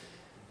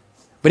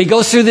 But he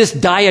goes through this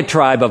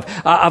diatribe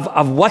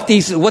of what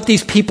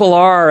these people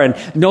are,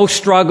 and no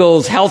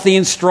struggles, healthy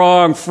and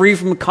strong, free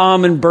from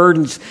common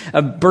burdens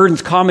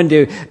common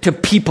to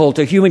people,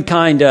 to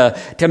humankind,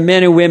 to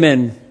men and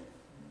women.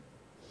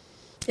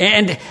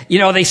 And,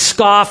 they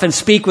scoff and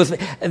speak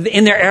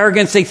in their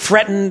arrogance, they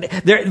threaten.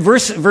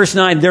 Verse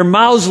 9, their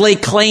mouths lay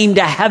claim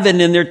to heaven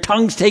and their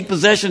tongues take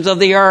possessions of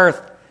the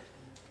earth.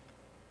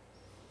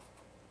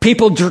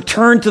 People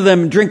turn to them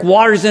and drink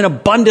waters in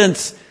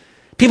abundance.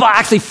 People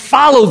actually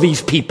follow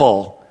these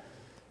people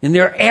in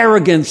their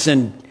arrogance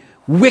and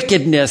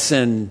wickedness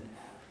and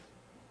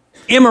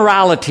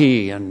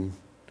immorality and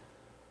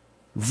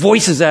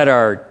voices that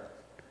are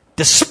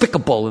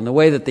despicable in the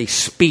way that they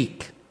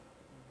speak.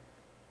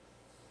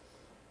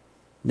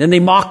 Then they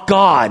mock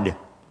God.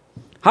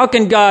 How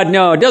can God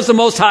know? Does the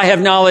Most High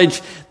have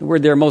knowledge? The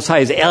word there, Most High,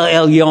 is El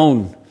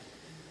Elyon.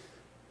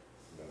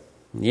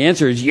 And the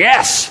answer is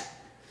yes.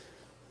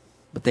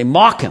 But they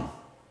mock him.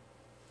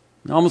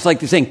 Almost like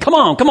they're saying, come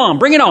on,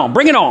 bring it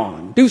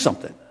on, do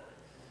something.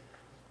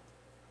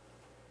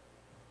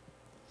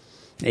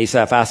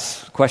 Asaph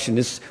asks a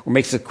question, or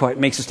makes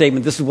a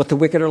statement, this is what the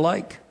wicked are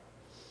like.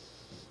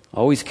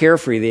 Always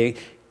carefree, they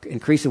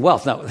increase in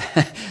wealth. Now,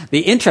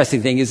 the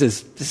interesting thing is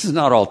this is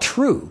not all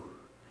true.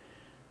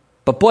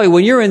 But boy,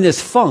 when you're in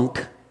this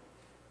funk,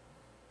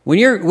 when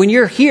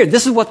you're here,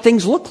 this is what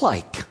things look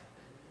like.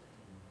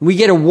 We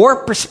get a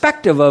warped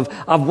perspective of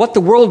what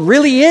the world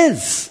really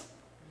is.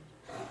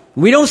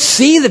 We don't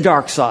see the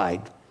dark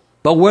side.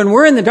 But when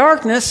we're in the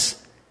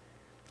darkness,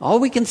 all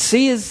we can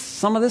see is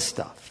some of this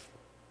stuff.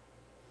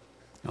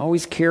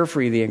 Always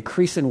carefree, the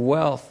increase in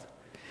wealth.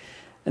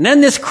 And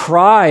then this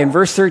cry in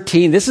verse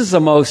 13, this is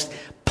the most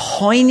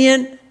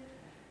poignant,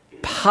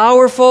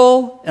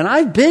 powerful, and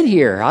I've been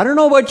here. I don't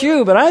know about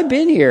you, but I've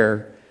been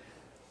here.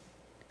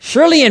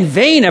 Surely in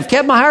vain I've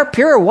kept my heart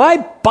pure. Why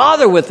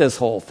bother with this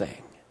whole thing?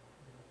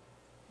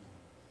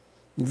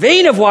 In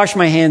vain I've washed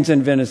my hands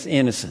in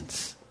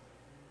innocence.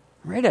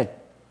 I'm ready to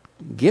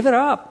give it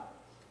up.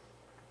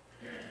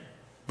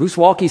 Bruce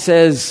Waltke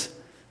says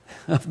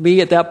of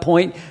me at that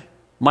point,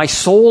 my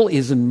soul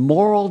is in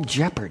moral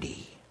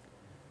jeopardy.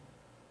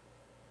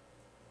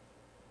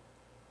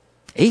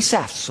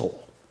 Asaph's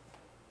soul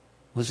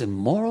was in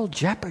moral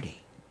jeopardy,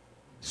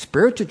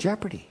 spiritual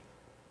jeopardy.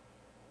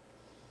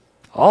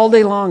 All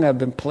day long I've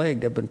been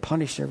plagued, I've been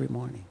punished every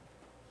morning.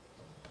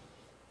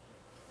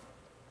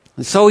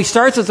 And so he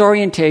starts with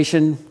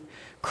orientation,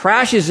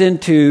 crashes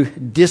into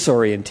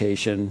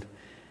disorientation,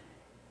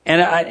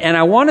 and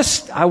I want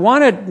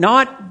to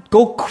not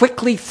go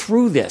quickly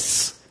through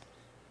this.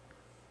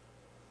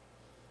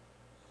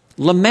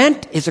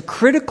 Lament is a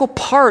critical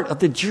part of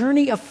the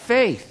journey of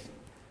faith.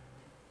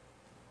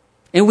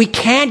 And we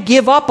can't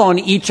give up on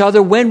each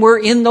other when we're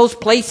in those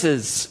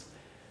places.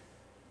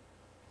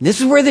 This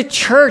is where the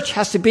church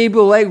has to be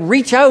able to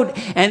reach out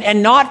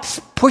and not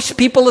push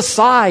people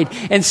aside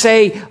and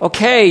say,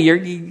 okay,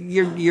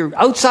 you're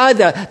outside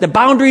the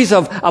boundaries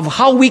of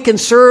how we can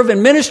serve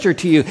and minister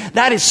to you.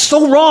 That is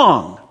so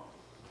wrong.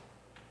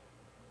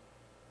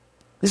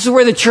 This is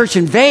where the church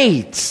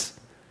invades.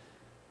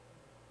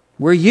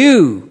 Where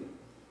you,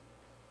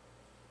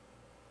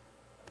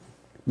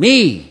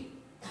 me,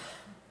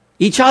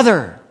 each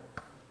other,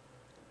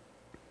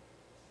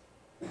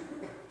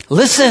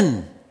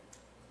 listen.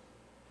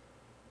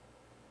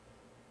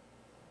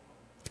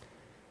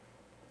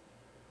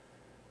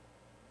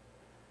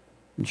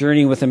 I'm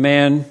journeying with a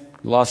man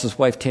who lost his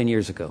wife 10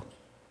 years ago.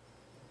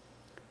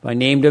 If I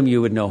named him,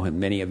 you would know him.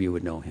 Many of you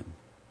would know him.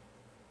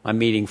 I'm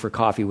meeting for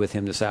coffee with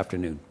him this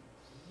afternoon.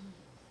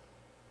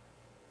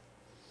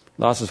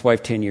 Lost his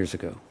wife 10 years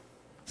ago.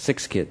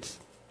 6 kids.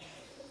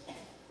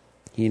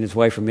 He and his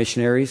wife were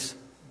missionaries.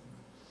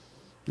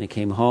 They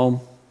came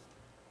home.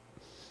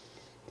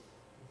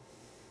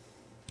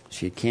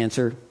 She had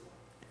cancer.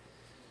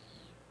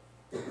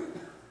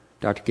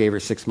 Doctor gave her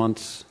 6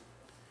 months.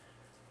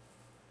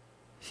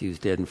 She was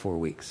dead in 4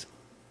 weeks.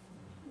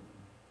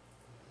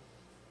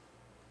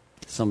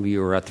 Some of you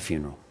were at the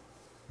funeral.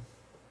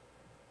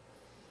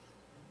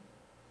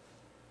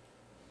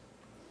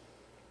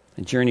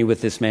 I journey with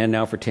this man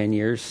now for 10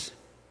 years.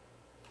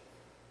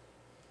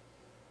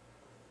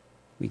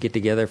 We get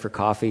together for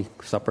coffee,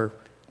 supper,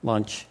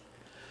 lunch,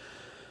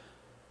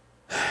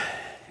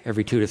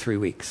 every 2 to 3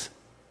 weeks.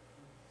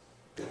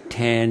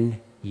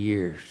 10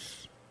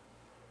 years.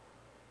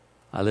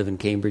 I live in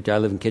Cambridge. I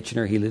live in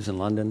Kitchener. He lives in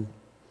London.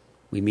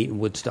 We meet in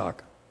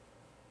Woodstock.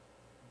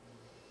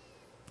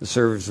 The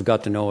servers have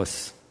got to know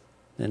us.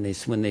 And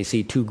when they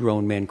see 2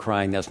 grown men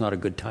crying, that's not a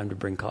good time to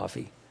bring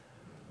coffee.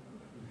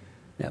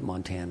 At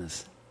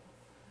Montana's.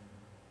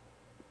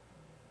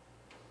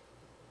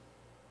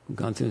 We've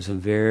gone through some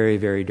very,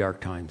 very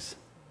dark times.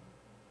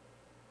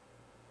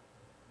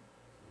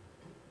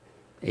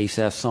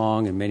 Asaph's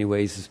song, in many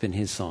ways, has been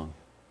his song.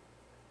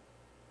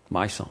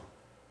 My song.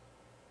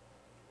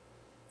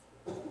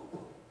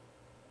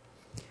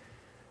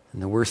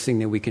 And the worst thing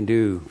that we can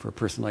do for a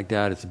person like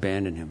that is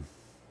abandon him.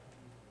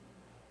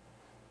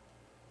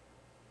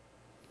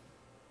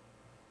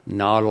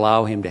 Not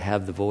allow him to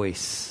have the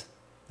voice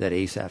that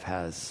Asaph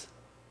has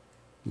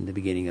in the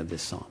beginning of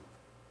this song.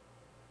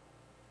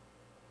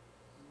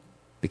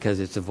 Because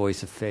it's a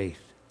voice of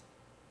faith,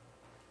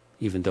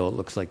 even though it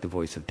looks like the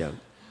voice of doubt.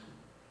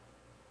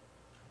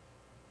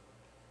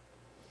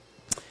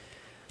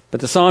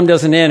 But the psalm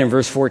doesn't end in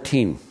verse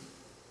 14.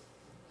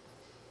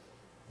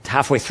 It's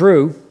halfway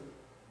through,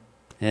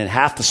 and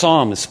half the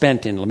psalm is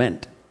spent in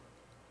lament.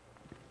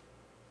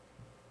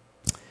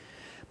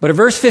 But at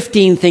verse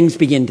 15, things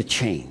begin to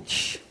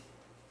change.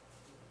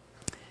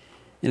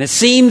 And it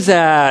seems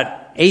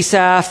that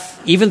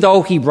Asaph, even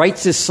though he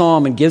writes this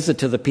psalm and gives it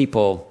to the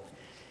people,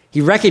 he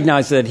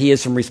recognizes that he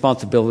has some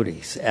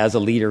responsibilities as a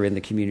leader in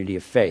the community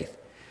of faith.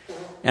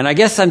 And I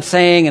guess I'm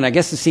saying, and I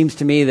guess it seems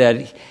to me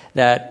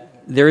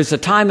that there is a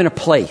time and a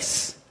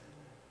place.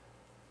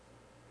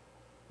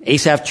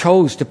 Asaph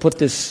chose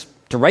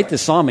to write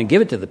this psalm and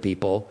give it to the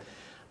people,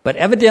 but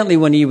evidently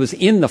when he was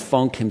in the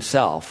funk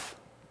himself,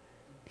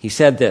 he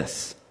said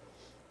this,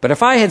 "But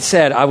if I had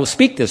said, I will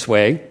speak this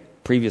way,"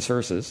 previous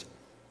verses,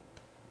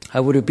 "I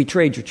would have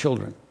betrayed your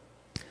children."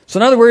 So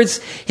in other words,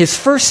 his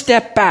first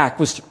step back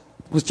was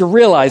to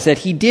realize that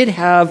he did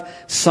have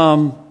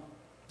some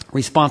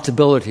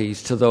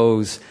responsibilities to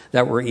those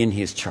that were in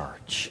his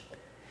charge.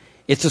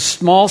 It's a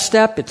small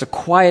step, it's a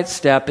quiet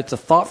step, it's a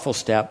thoughtful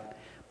step,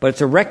 but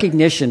it's a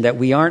recognition that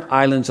we aren't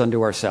islands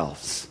unto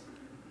ourselves.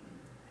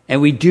 And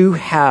we do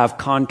have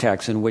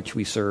contexts in which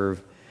we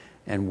serve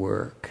and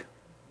work.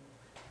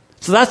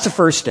 So that's the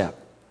first step.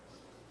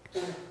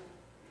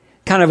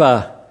 Kind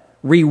of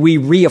we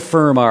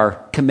reaffirm our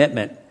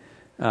commitment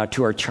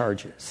to our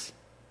charges.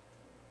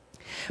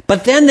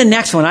 But then the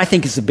next one I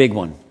think is the big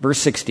one, verse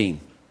 16.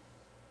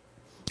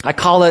 I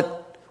call it,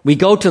 we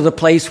go to the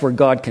place where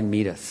God can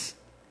meet us.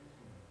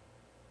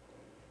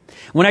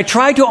 When I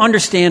tried to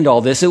understand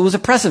all this, it was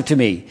oppressive to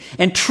me.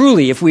 And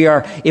truly, if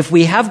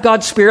we have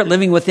God's Spirit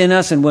living within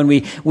us, and when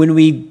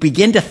we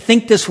begin to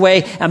think this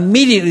way,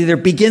 immediately there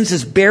begins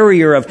this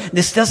barrier of,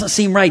 this doesn't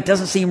seem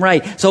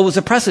right. So it was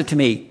oppressive to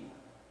me.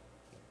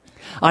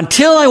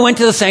 Until I went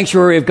to the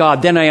sanctuary of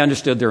God, then I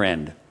understood their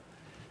end.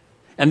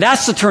 And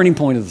that's the turning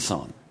point of the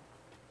psalm.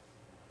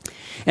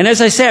 And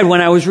as I said,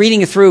 when I was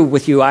reading it through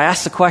with you, I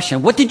asked the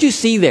question, what did you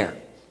see there?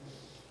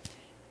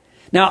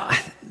 Now,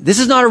 this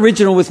is not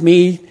original with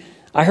me.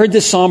 I heard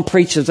this psalm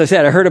preached, as I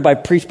said, I heard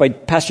it preached by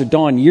Pastor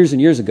Don years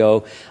and years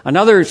ago.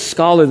 Another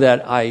scholar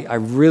that I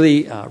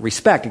really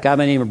respect, a guy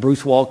by the name of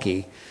Bruce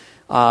Waltke,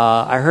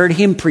 I heard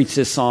him preach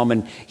this psalm,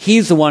 and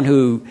he's the one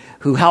who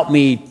helped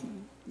me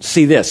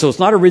see this. So it's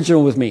not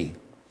original with me.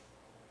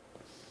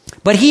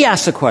 But he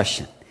asked the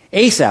question,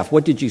 Asaph,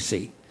 what did you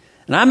see?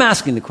 And I'm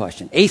asking the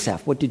question,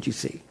 Asaph, what did you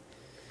see?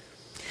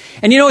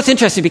 And it's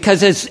interesting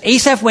because as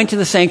Asaph went to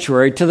the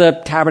sanctuary, to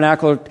the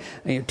tabernacle,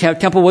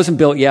 temple wasn't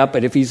built yet,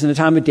 but if he's in the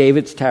time of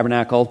David, it's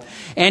tabernacle.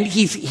 And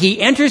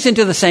he enters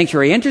into the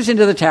sanctuary, enters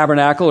into the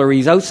tabernacle, or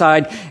he's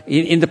outside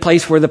in the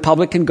place where the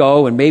public can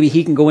go, and maybe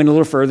he can go in a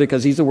little further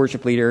because he's a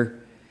worship leader.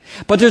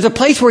 But there's a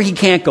place where he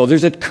can't go.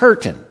 There's a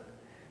curtain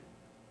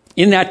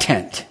in that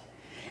tent.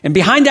 And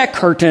behind that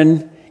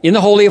curtain, in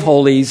the Holy of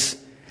Holies,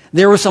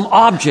 there were some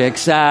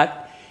objects that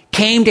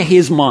came to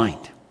his mind.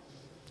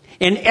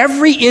 And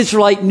every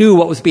Israelite knew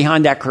what was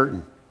behind that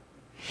curtain.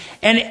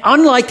 And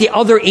unlike the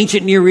other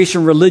ancient Near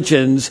Eastern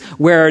religions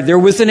where there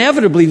was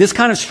inevitably this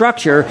kind of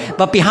structure,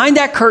 but behind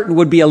that curtain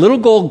would be a little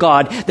gold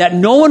god that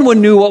no one would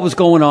knew what was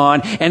going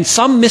on, and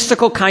some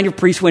mystical kind of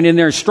priest went in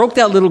there and stroked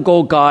that little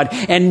gold god,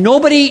 and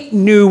nobody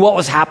knew what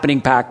was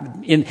happening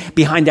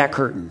behind that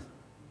curtain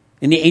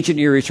in the ancient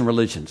Near Eastern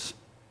religions.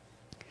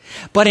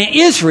 But in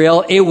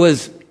Israel, it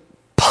was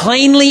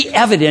plainly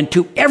evident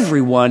to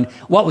everyone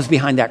what was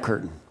behind that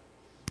curtain.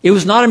 It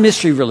was not a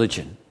mystery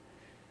religion.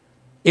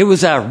 It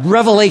was a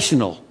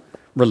revelational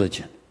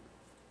religion.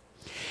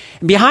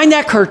 And behind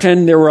that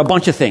curtain, there were a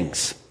bunch of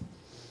things.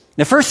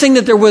 The first thing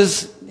that there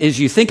was, as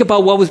you think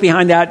about what was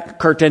behind that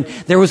curtain,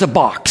 there was a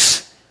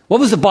box.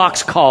 What was the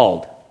box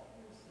called?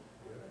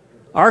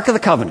 Ark of the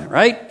Covenant,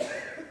 right?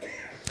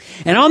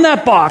 And on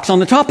that box, on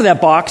the top of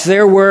that box,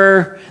 there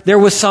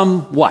was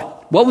some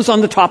what? What was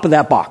on the top of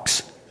that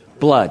box?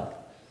 Blood.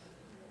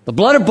 The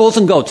blood of bulls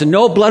and goats. And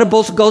no, blood of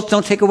bulls and goats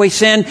don't take away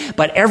sin.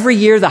 But every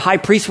year the high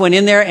priest went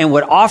in there and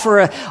would offer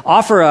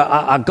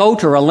a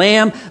goat or a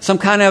lamb, some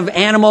kind of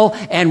animal,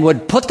 and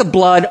would put the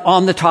blood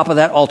on the top of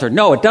that altar.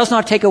 No, it does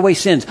not take away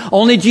sins.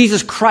 Only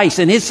Jesus Christ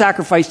and his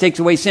sacrifice takes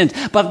away sins.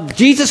 But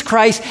Jesus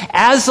Christ,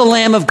 as the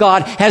Lamb of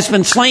God, has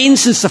been slain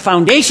since the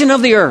foundation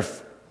of the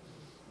earth.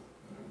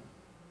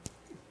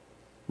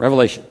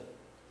 Revelation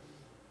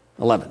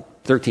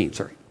 13.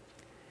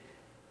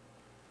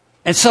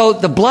 And so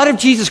the blood of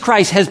Jesus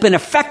Christ has been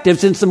effective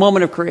since the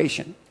moment of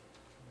creation.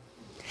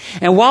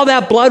 And while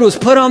that blood was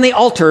put on the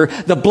altar,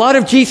 the blood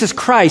of Jesus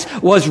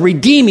Christ was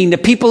redeeming the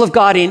people of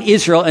God in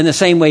Israel in the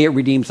same way it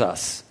redeems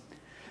us.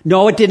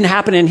 No, it didn't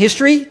happen in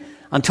history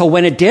until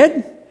when it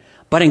did.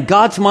 But in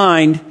God's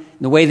mind,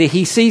 in the way that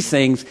he sees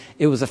things,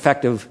 it was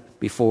effective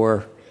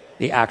before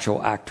the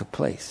actual act took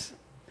place.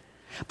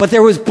 But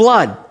there was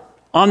blood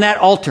on that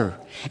altar.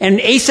 And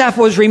Asaph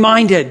was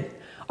reminded,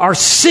 our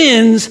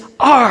sins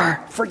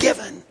are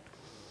forgiven.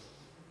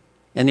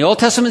 And the Old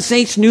Testament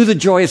saints knew the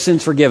joy of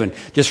sins forgiven.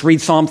 Just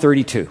read Psalm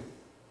 32.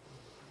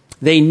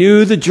 They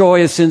knew the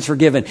joy of sins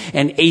forgiven.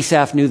 And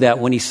Asaph knew that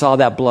when he saw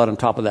that blood on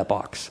top of that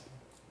box.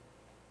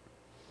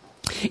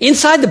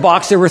 Inside the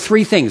box, there were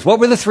three things. What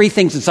were the three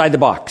things inside the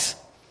box?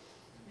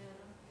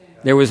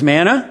 There was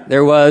manna,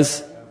 there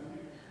was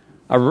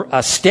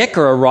a stick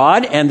or a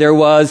rod, and there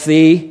was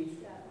the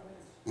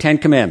 10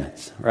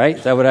 Commandments, right?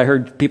 Is that what I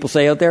heard people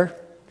say out there?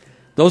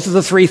 Those are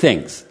the three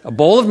things. A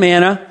bowl of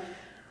manna,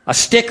 a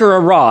stick or a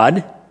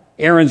rod,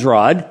 Aaron's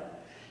rod,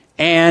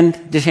 and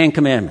the 10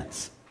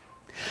 Commandments.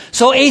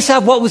 So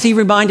Asaph, what was he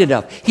reminded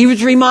of? He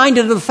was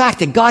reminded of the fact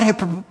that God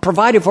had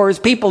provided for his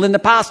people in the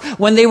past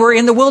when they were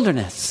in the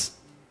wilderness.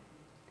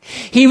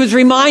 He was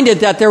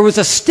reminded that there was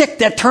a stick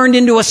that turned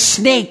into a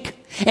snake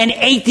and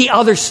ate the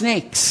other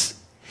snakes.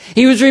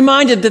 He was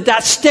reminded that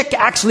that stick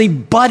actually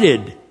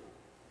budded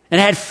and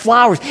had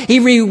flowers.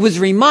 He was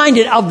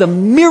reminded of the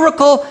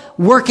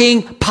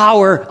miracle-working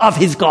power of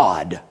his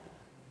God.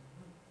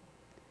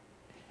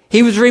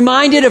 He was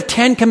reminded of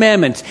 10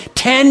 commandments,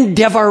 10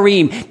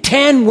 devarim,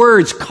 10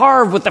 words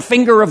carved with the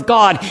finger of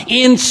God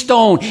in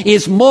stone,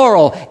 his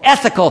moral,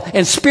 ethical,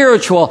 and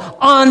spiritual,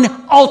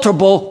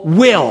 unalterable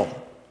will.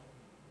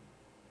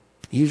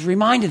 He was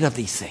reminded of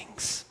these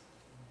things.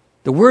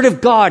 The Word of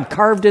God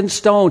carved in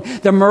stone,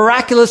 the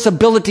miraculous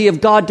ability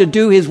of God to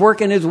do his work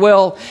and his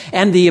will,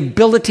 and the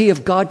ability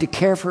of God to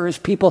care for his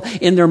people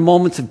in their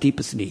moments of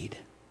deepest need.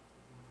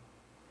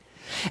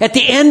 At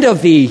the end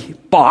of the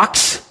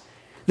box,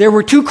 there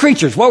were two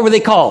creatures. What were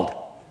they called?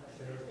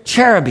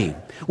 Cherubim,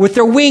 with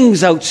their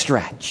wings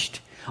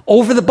outstretched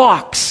over the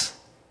box.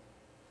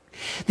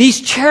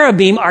 These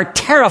cherubim are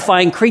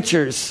terrifying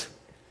creatures.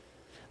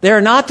 They're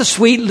not the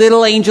sweet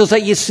little angels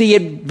that you see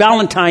at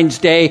Valentine's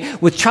Day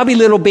with chubby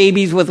little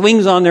babies with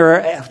wings on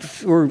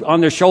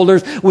their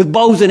shoulders with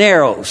bows and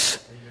arrows.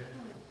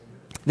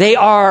 They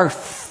are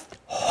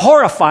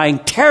horrifying,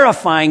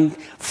 terrifying,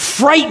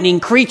 frightening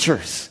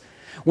creatures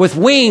with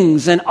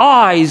wings and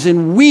eyes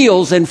and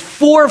wheels and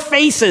 4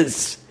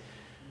 faces.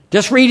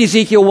 Just read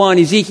Ezekiel 1,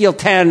 Ezekiel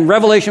 10,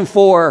 Revelation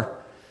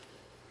 4.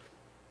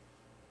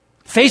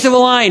 Face of a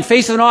lion,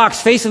 face of an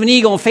ox, face of an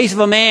eagle, and face of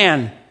a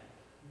man.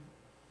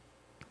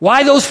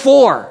 Why those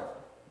 4?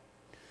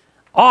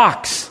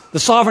 Ox, the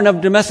sovereign of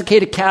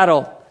domesticated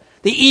cattle.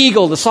 The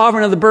eagle, the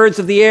sovereign of the birds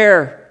of the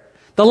air.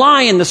 The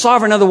lion, the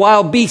sovereign of the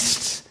wild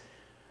beasts.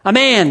 A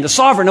man, the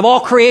sovereign of all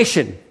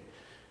creation,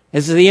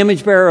 is the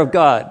image bearer of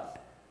God.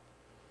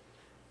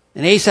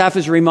 And Asaph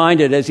is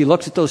reminded as he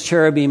looks at those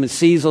cherubim and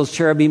sees those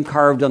cherubim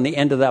carved on the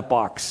end of that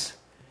box.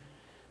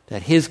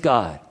 that his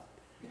God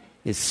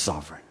is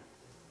sovereign.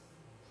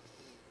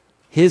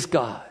 His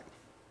God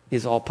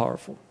is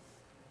all-powerful.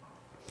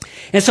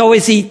 And so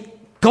as he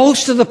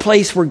goes to the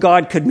place where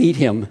God could meet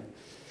him,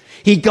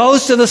 he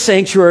goes to the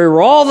sanctuary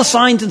where all the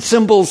signs and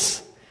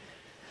symbols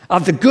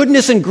of the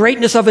goodness and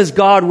greatness of his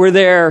God were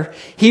there.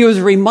 He was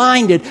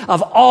reminded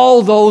of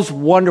all those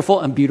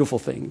wonderful and beautiful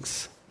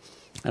things.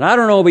 And I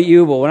don't know about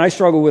you, but when I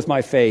struggle with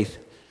my faith,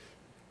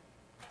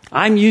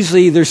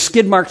 there's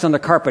skid marks on the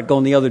carpet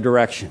going the other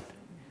direction.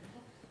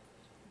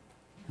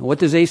 And what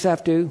does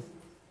Asaph do?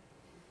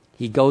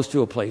 He goes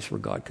to a place where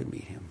God could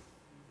meet him,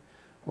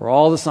 where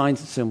all the signs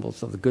and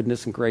symbols of the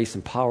goodness and grace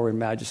and power and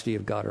majesty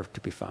of God are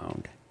to be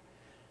found.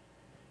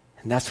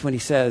 And that's when he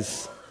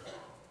says,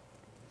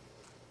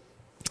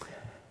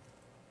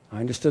 I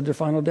understood their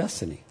final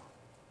destiny.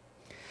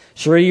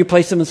 Surely you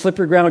place them in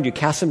slippery ground, you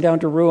cast them down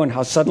to ruin.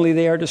 How suddenly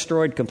they are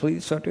destroyed, completely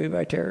swept away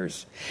by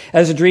terrors.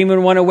 As a dream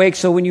when one awakes,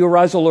 so when you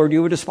arise, O Lord,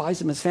 you will despise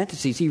them as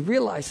fantasies. He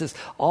realizes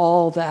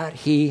all that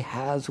he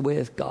has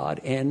with God,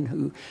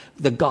 and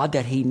the God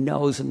that he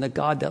knows, and the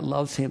God that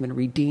loves him and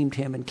redeemed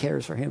him and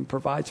cares for him,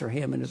 provides for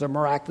him, and is a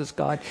miraculous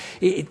God.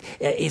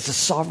 It's a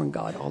sovereign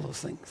God, all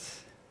those things.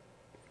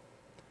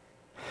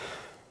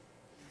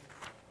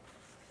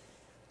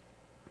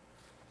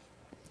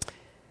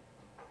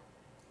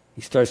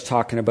 He starts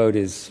talking about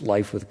his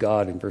life with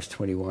God in verse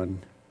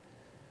 21.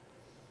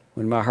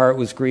 When my heart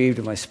was grieved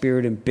and my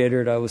spirit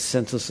embittered, I was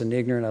senseless and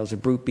ignorant. I was a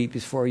brute beast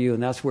before you.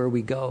 And that's where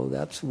we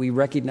go. We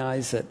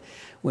recognize that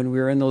when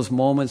we're in those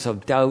moments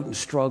of doubt and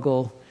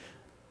struggle,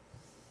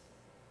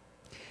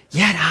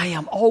 yet I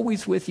am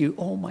always with you.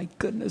 Oh my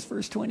goodness,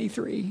 verse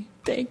 23.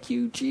 Thank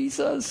you,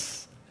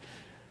 Jesus.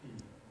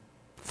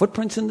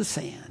 Footprints in the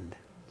sand.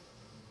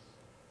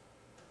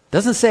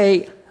 Doesn't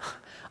say,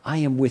 I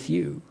am with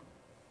you.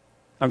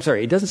 I'm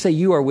sorry, it doesn't say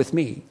you are with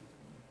me.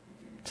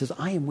 It says,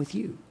 I am with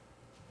you.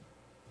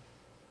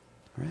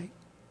 Right?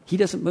 He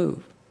doesn't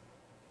move.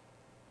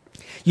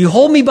 You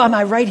hold me by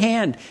my right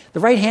hand.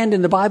 The right hand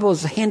in the Bible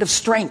is the hand of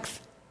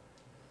strength.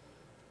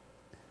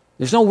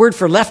 There's no word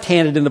for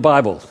left-handed in the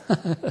Bible.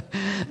 The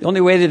only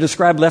way to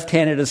describe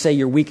left-handed is to say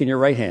you're weak in your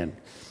right hand.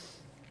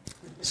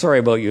 Sorry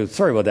about you.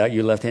 Sorry about that,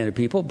 you left-handed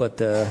people. But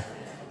and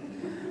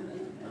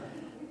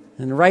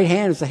the right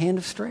hand is the hand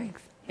of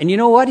strength. And you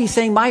know what? He's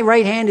saying, my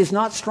right hand is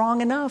not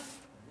strong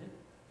enough.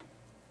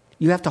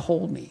 You have to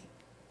hold me.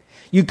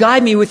 You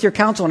guide me with your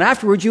counsel, and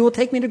afterwards you will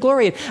take me to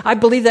glory. And I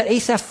believe that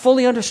Asaph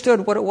fully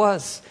understood what it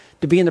was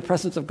to be in the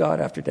presence of God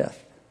after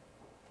death.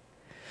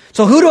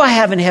 So who do I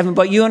have in heaven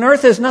but you? On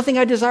earth there's nothing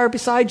I desire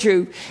besides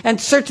you. And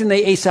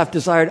certainly Asaph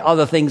desired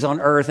other things on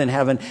earth and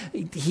heaven.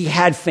 He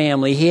had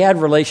family, he had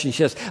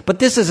relationships. But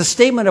this is a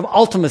statement of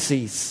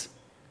ultimacies.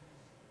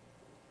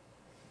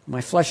 My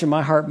flesh and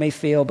my heart may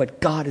fail, but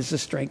God is the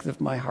strength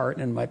of my heart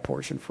and my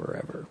portion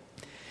forever.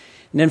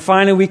 And then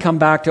finally we come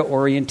back to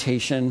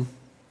orientation.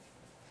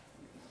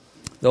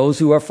 Those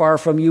who are far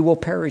from you will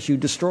perish. You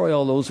destroy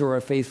all those who are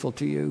faithful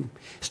to you.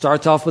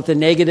 Starts off with the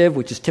negative,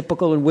 which is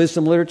typical in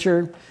wisdom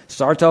literature.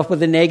 Starts off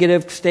with a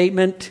negative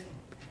statement,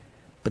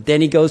 but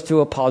then he goes to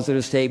a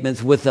positive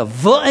statement with a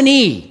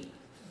V&E,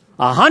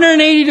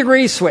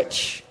 180-degree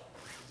switch.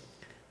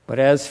 But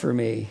as for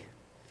me,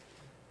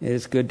 it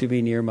is good to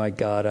be near my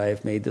God. I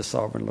have made the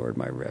sovereign Lord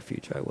my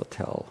refuge. I will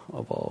tell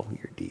of all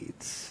your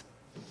deeds.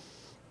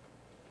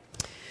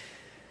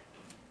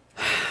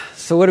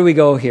 So where do we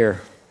go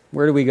here?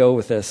 Where do we go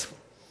with this?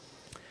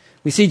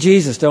 We see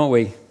Jesus, don't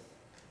we?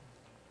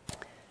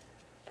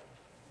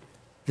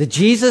 The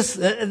Jesus,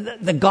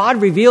 the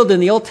God revealed in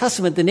the Old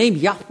Testament, the name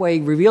Yahweh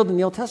revealed in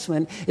the Old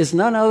Testament is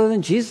none other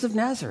than Jesus of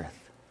Nazareth.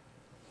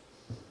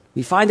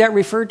 We find that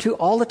referred to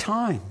all the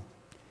time.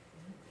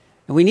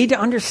 And we need to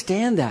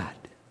understand that.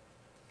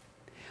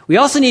 We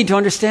also need to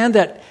understand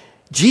that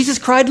Jesus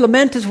cried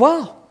lament as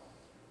well.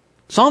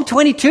 Psalm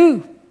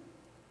 22.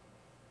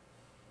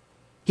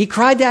 He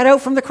cried that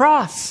out from the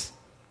cross.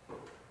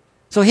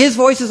 So his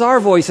voice is our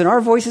voice, and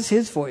our voice is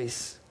his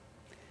voice.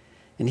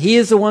 And he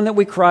is the one that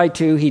we cry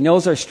to. He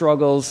knows our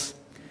struggles.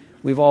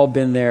 We've all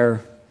been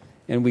there,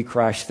 and we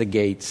crash the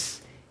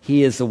gates.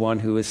 He is the one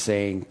who is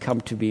saying,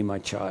 come to be my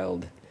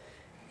child,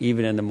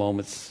 even in the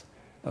moments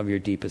of your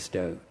deepest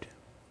doubt.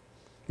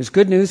 There's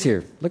good news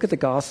here. Look at the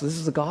gospel. This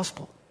is the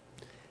gospel.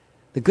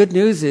 The good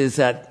news is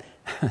that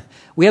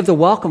we have the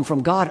welcome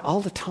from God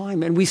all the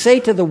time. And we say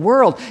to the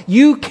world,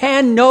 you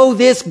can know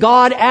this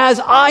God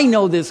as I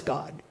know this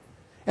God.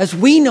 As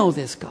we know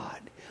this God.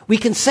 We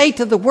can say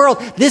to the world,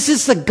 this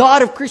is the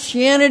God of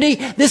Christianity.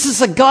 This is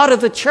the God of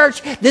the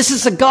church. This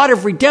is the God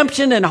of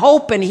redemption and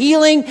hope and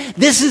healing.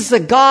 This is the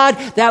God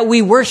that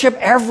we worship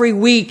every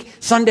week,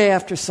 Sunday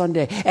after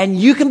Sunday. And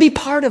you can be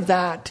part of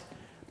that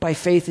by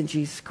faith in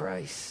Jesus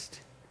Christ.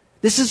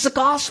 This is the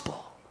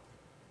gospel.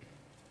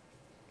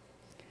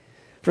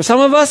 For some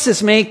of us,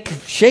 this may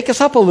shake us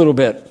up a little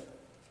bit.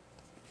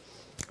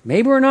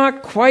 Maybe we're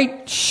not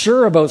quite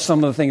sure about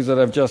some of the things that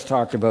I've just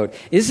talked about.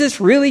 Is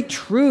this really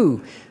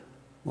true?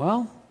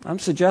 Well, I'm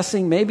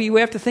suggesting maybe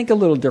we have to think a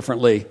little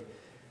differently.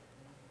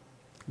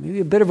 Maybe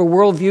a bit of a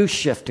worldview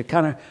shift to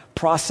kind of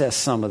process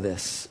some of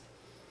this.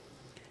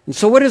 And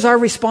so what is our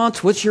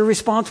response? What's your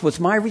response? What's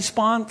my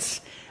response?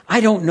 I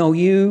don't know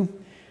you.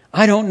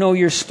 I don't know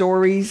your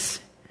stories.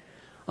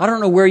 I don't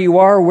know where you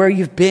are, where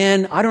you've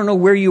been. I don't know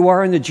where you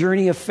are in the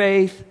journey of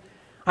faith.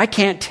 I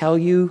can't tell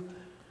you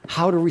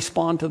how to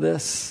respond to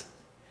this.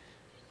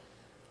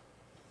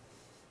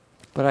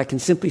 But I can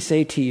simply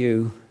say to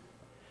you,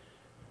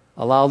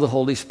 allow the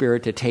Holy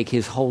Spirit to take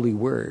His holy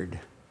word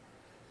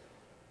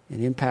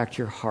and impact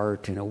your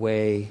heart in a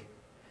way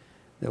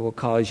that will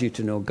cause you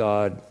to know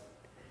God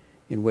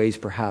in ways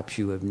perhaps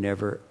you have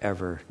never,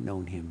 ever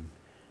known Him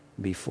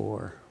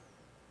before.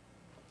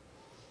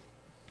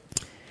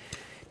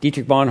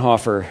 Dietrich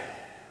Bonhoeffer,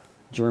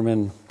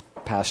 German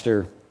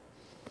pastor,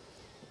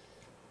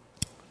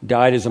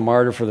 died as a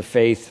martyr for the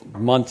faith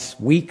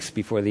weeks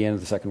before the end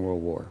of the Second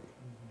World War,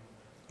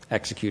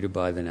 executed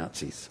by the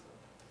Nazis.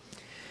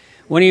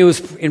 When he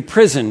was in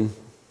prison,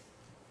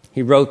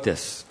 he wrote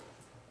this,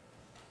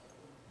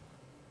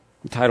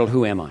 entitled,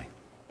 "Who Am I?"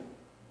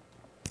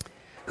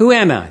 Who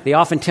am I? They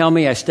often tell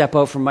me I step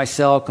out from my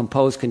cell,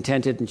 composed,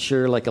 contented, and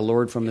sure like a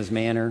lord from his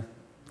manor.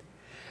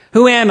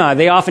 Who am I?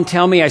 They often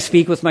tell me I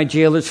speak with my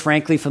jailers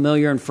frankly,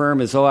 familiar, and firm,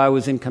 as though I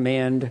was in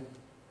command.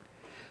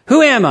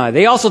 Who am I?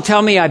 They also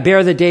tell me I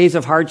bear the days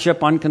of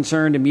hardship,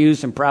 unconcerned,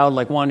 amused, and proud,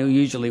 like one who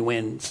usually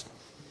wins.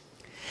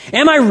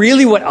 Am I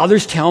really what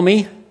others tell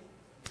me?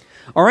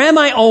 Or am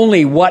I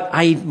only what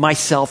I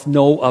myself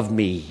know of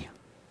me?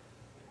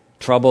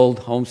 Troubled,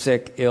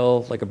 homesick,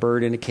 ill, like a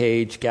bird in a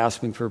cage,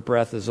 gasping for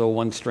breath as though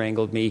one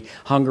strangled me,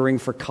 hungering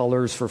for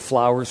colors, for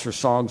flowers, for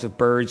songs of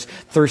birds,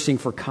 thirsting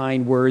for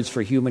kind words,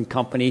 for human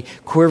company,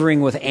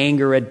 quivering with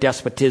anger at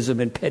despotism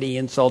and petty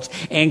insults,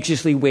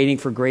 anxiously waiting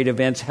for great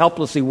events,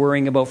 helplessly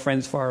worrying about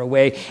friends far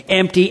away,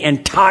 empty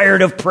and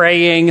tired of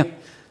praying,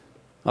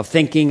 of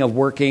thinking, of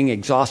working,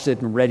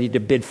 exhausted and ready to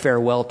bid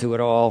farewell to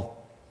it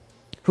all.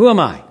 Who am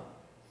I?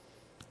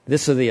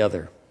 This or the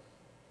other?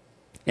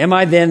 Am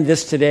I then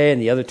this today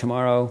and the other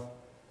tomorrow?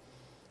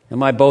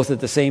 Am I both at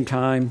the same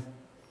time?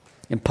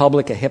 In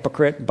public, a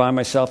hypocrite, by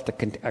myself,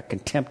 a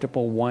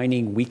contemptible,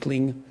 whining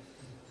weakling?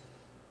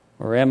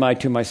 Or am I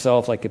to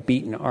myself like a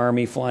beaten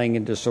army flying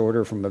in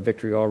disorder from a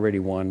victory already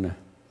won?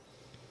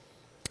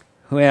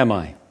 Who am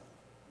I?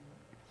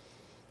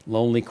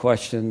 Lonely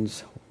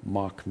questions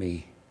mock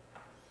me.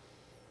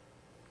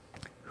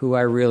 Who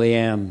I really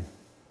am,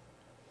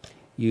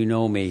 you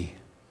know me.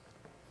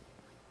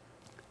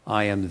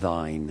 I am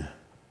thine,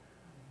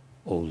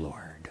 O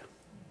Lord.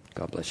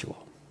 God bless you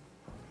all.